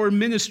of our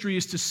ministry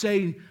is to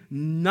say,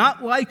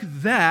 not like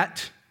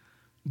that,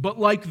 but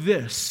like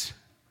this.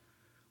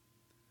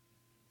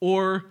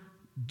 Or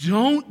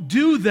don't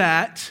do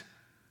that.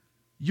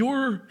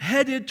 You're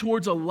headed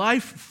towards a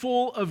life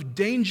full of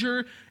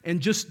danger and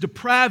just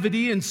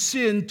depravity and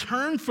sin.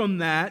 Turn from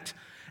that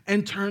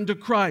and turn to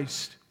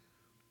Christ.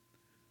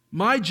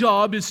 My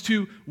job is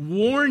to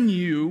warn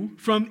you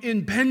from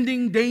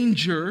impending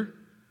danger,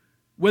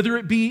 whether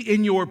it be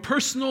in your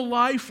personal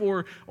life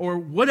or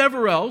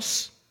whatever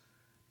else,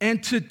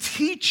 and to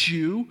teach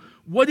you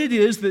what it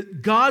is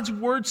that God's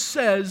Word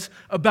says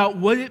about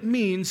what it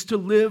means to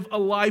live a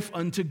life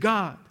unto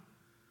God.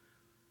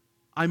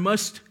 I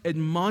must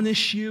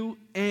admonish you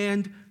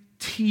and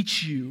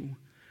teach you.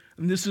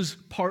 And this is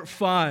part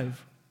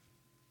 5.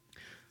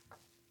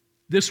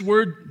 This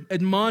word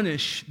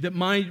admonish that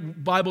my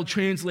Bible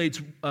translates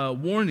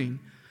warning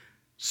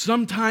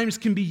sometimes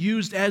can be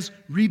used as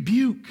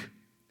rebuke.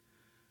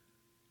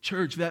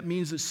 Church, that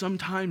means that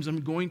sometimes I'm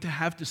going to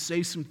have to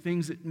say some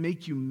things that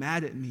make you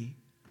mad at me.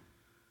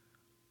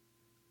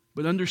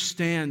 But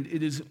understand,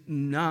 it is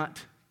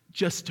not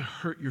just to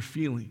hurt your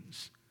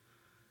feelings.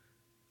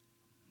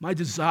 My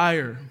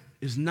desire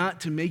is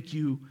not to make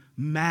you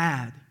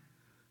mad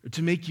or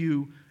to make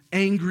you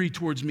angry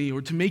towards me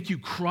or to make you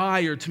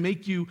cry or to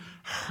make you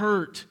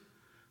hurt.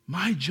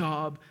 My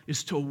job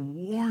is to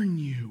warn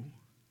you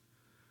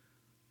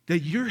that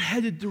you're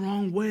headed the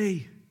wrong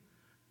way.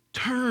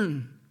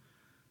 Turn.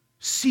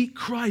 Seek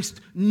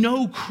Christ.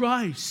 Know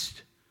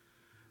Christ.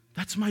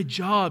 That's my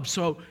job.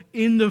 So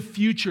in the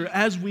future,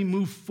 as we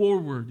move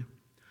forward,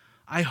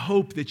 I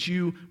hope that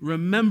you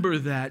remember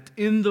that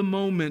in the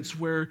moments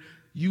where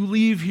you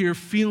leave here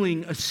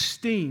feeling a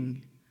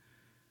sting,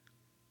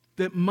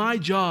 that my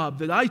job,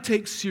 that I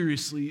take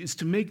seriously, is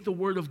to make the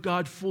Word of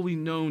God fully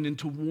known and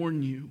to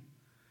warn you,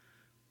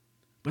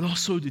 but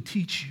also to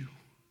teach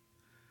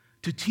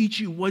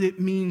you what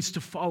it means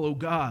to follow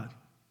God,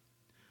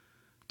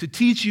 to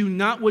teach you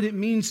not what it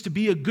means to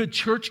be a good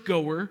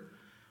churchgoer,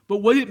 but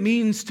what it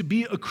means to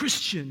be a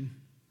Christian,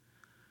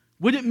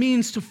 what it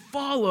means to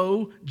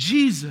follow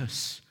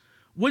Jesus,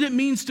 what it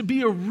means to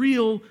be a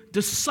real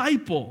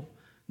disciple.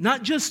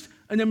 Not just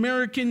an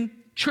American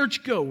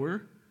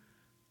churchgoer,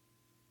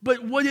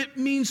 but what it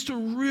means to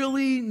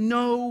really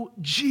know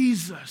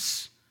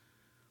Jesus.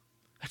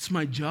 That's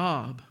my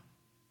job.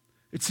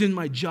 It's in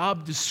my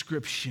job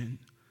description.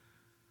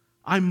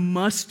 I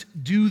must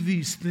do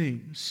these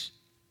things.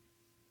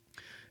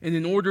 And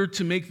in order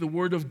to make the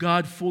Word of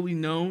God fully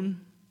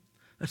known,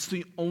 that's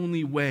the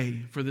only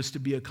way for this to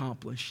be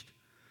accomplished.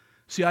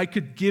 See, I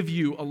could give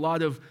you a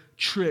lot of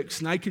tricks,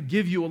 and I could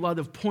give you a lot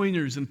of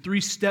pointers and 3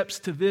 steps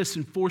to this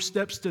and 4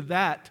 steps to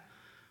that,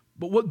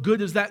 but what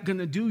good is that going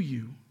to do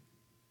you?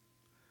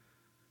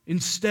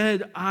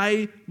 Instead,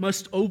 I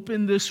must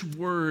open this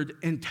Word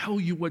and tell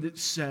you what it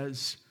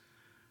says,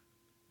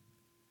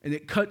 and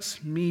it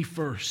cuts me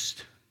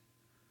first.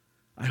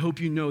 I hope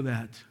you know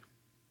that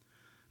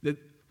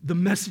the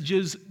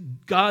messages,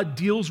 God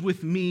deals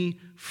with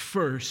me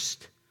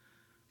first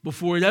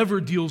before it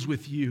ever deals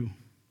with you.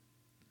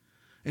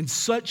 And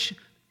such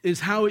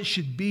is how it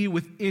should be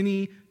with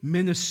any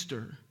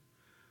minister.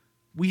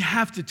 we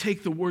have to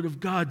take the Word of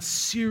God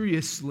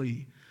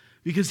seriously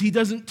because He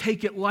doesn't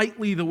take it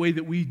lightly the way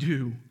that we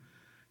do.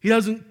 He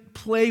doesn't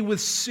play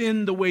with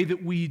sin the way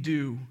that we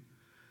do.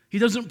 He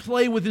doesn't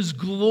play with His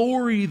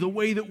glory the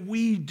way that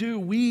we do.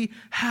 We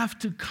have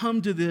to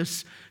come to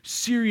this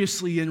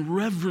seriously and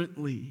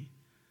reverently.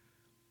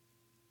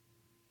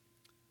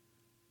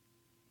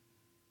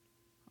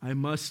 I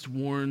must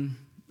warn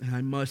and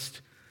I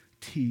must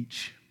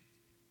teach.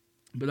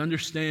 But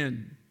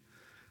understand,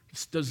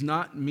 this does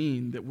not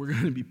mean that we're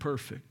going to be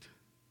perfect.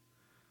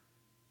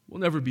 We'll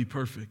never be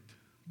perfect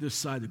this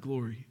side of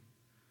glory.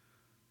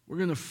 We're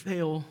going to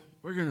fail.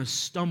 We're going to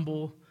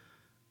stumble.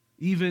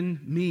 Even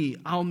me,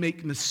 I'll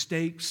make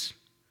mistakes.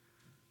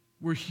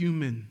 We're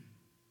human.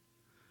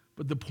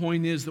 But the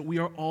point is that we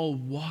are all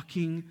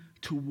walking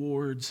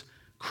towards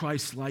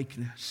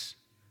Christ-likeness.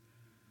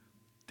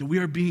 That we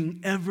are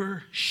being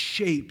ever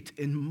shaped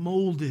and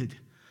molded.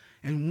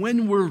 And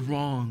when we're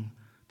wrong,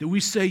 that we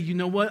say, you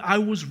know what, I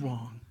was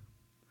wrong.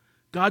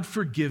 God,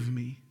 forgive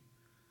me.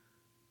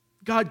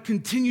 God,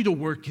 continue to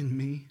work in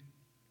me.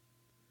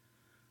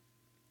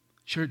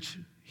 Church,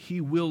 He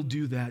will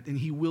do that, and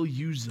He will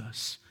use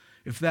us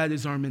if that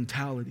is our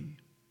mentality.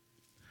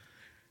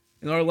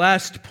 And our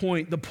last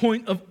point, the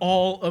point of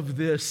all of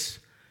this,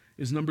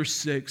 is number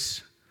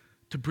 6,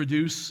 to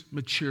produce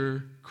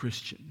mature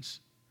Christians.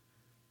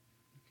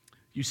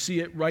 You see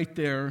it right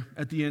there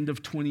at the end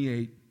of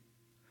 28,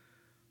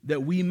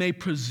 that we may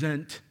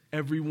present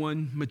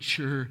everyone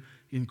mature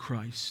in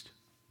Christ.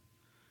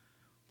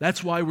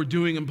 That's why we're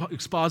doing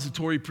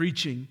expository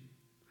preaching.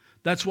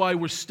 That's why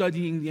we're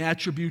studying the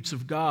attributes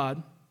of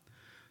God.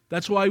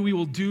 That's why we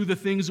will do the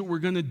things that we're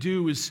going to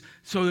do, is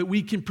so that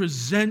we can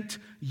present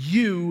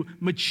you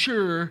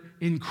mature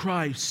in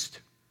Christ.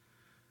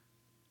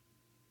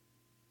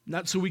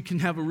 Not so we can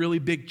have a really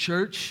big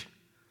church,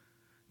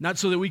 not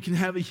so that we can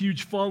have a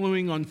huge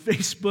following on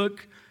Facebook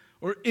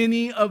or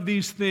any of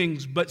these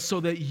things, but so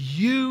that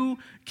you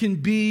can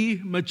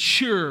be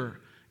mature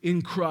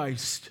in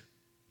Christ.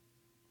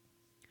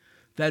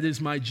 That is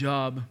my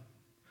job.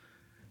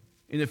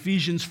 In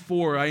Ephesians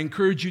 4, I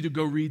encourage you to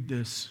go read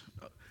this.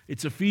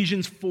 It's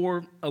Ephesians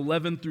 4,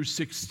 11 through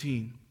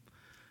 16.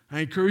 I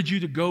encourage you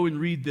to go and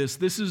read this.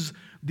 This is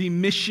the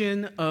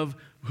mission of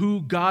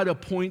who God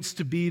appoints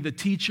to be the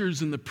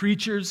teachers and the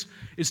preachers,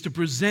 is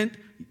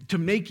to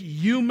make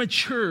you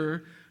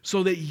mature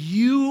so that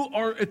you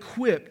are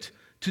equipped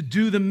to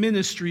do the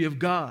ministry of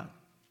God.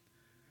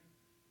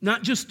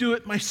 Not just do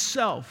it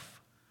myself.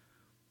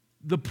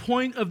 The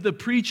point of the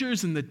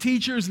preachers and the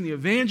teachers and the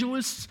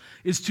evangelists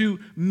is to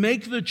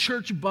make the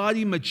church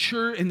body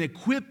mature and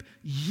equip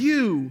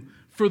you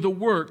for the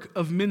work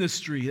of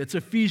ministry. That's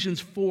Ephesians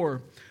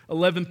 4,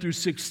 11 through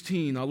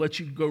 16. I'll let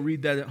you go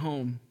read that at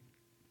home.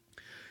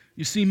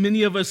 You see,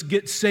 many of us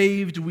get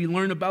saved. We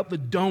learn about the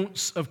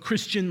don'ts of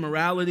Christian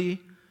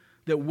morality,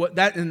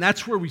 and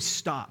that's where we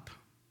stop.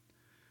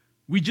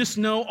 We just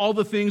know all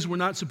the things we're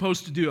not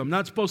supposed to do. I'm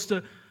not supposed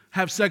to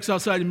have sex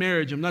outside of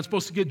marriage. I'm not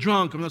supposed to get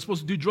drunk. I'm not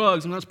supposed to do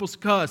drugs. I'm not supposed to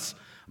cuss.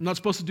 I'm not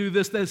supposed to do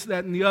this,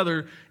 that, and the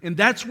other. And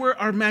that's where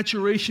our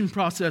maturation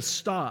process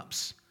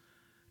stops.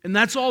 And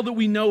that's all that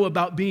we know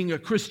about being a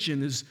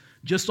Christian, is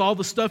just all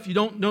the stuff you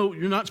don't know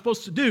you're not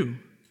supposed to do.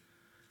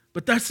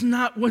 But that's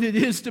not what it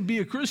is to be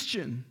a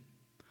Christian.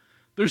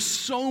 There's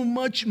so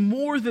much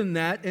more than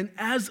that. And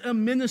as a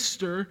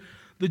minister,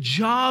 the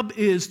job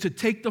is to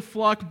take the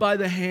flock by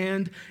the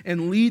hand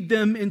and lead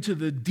them into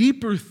the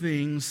deeper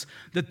things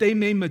that they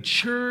may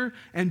mature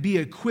and be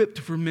equipped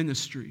for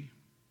ministry.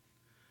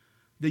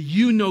 That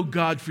you know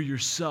God for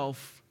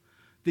yourself.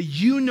 That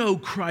you know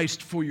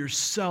Christ for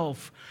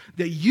yourself.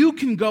 That you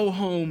can go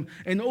home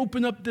and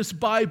open up this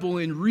Bible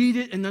and read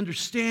it and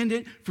understand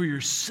it for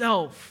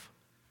yourself.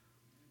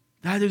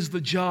 That is the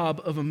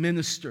job of a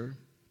minister.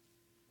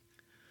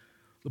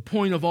 The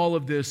point of all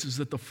of this is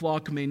that the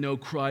flock may know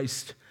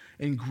Christ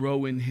and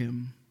grow in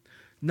Him.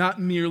 Not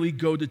merely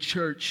go to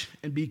church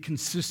and be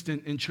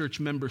consistent in church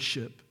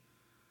membership.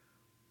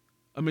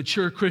 A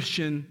mature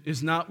Christian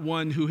is not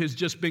one who has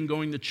just been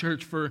going to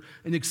church for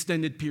an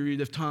extended period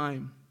of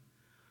time.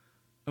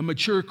 A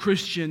mature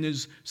Christian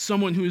is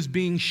someone who is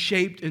being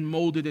shaped and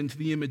molded into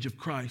the image of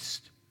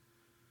Christ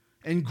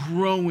and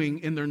growing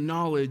in their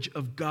knowledge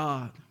of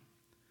God.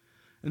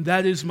 And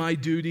that is my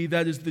duty.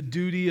 That is the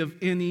duty of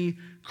any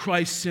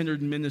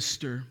Christ-centered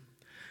minister.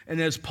 And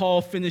as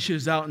Paul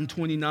finishes out in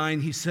 29,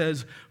 he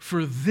says,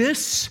 "For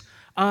this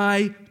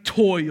I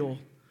toil,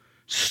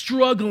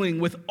 struggling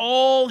with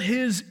all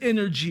His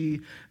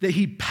energy that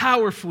He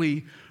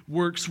powerfully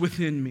works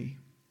within me."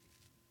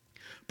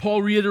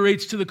 Paul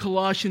reiterates to the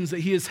Colossians that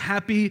he is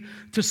happy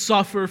to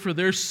suffer for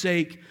their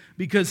sake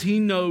because he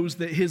knows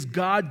that his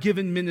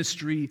God-given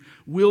ministry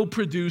will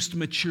produce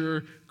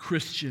mature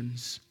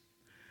Christians.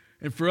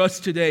 And for us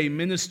today,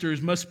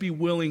 ministers must be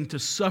willing to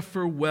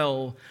suffer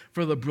well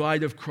for the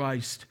bride of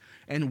Christ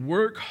and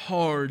work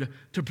hard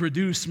to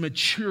produce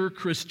mature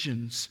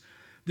Christians.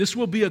 This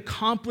will be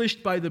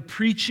accomplished by the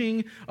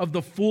preaching of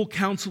the full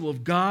counsel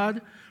of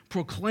God,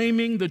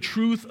 proclaiming the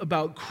truth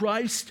about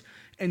Christ,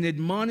 and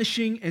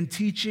admonishing and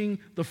teaching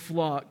the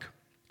flock.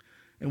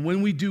 And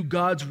when we do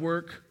God's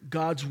work,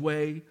 God's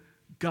way,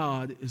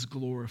 God is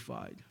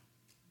glorified.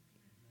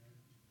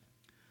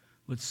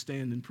 Let's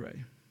stand and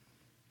pray.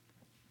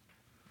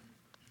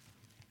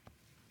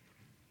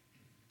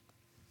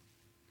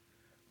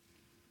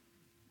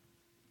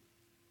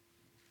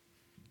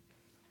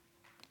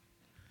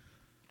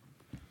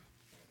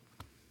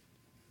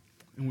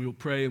 And we will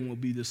pray and we'll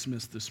be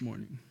dismissed this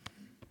morning.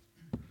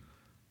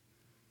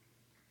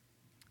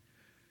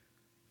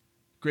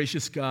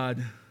 Gracious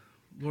God,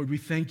 Lord, we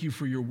thank you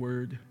for your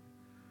word.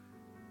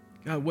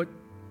 God, what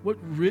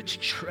rich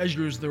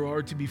treasures there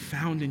are to be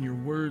found in your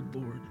word,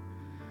 Lord.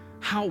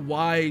 How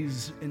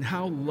wise and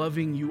how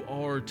loving you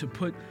are to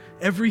put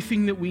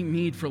everything that we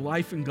need for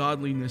life and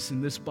godliness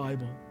in this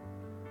Bible.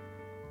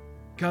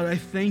 God, I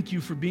thank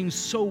you for being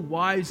so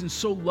wise and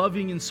so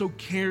loving and so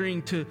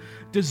caring to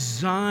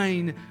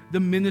design the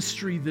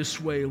ministry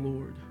this way,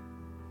 Lord.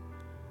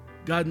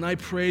 God, and I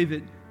pray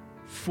that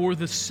for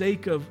the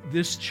sake of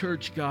this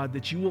church, God,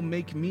 that you will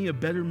make me a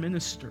better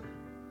minister.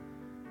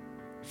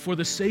 For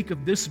the sake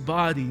of this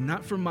body,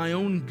 not for my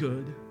own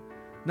good,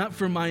 not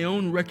for my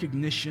own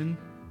recognition,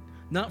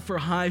 not for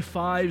high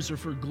fives or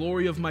for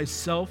glory of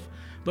myself,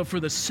 but for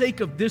the sake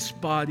of this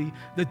body,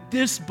 that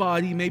this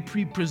body may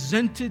be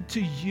presented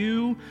to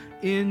you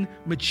in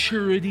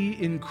maturity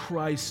in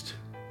Christ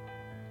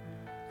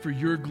for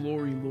your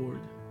glory,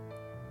 Lord.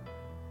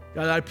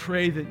 God, I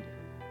pray that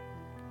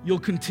you'll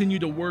continue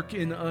to work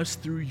in us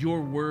through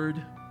your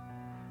word.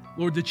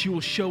 Lord, that you will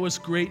show us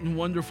great and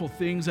wonderful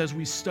things as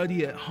we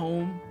study at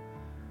home.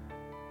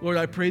 Lord,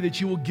 I pray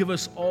that you will give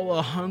us all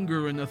a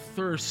hunger and a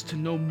thirst to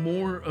know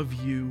more of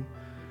you,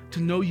 to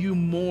know you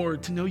more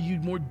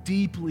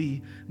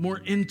deeply,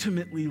 more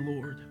intimately,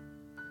 Lord.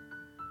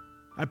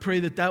 I pray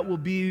that that will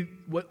be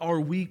what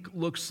our week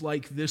looks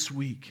like this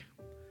week,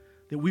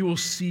 that we will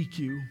seek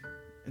you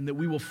and that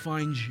we will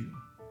find you.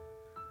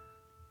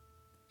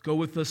 Go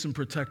with us and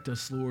protect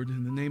us, Lord.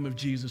 In the name of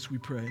Jesus we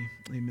pray.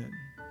 Amen.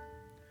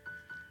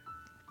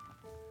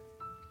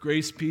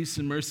 Grace, peace,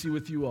 and mercy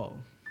with you all.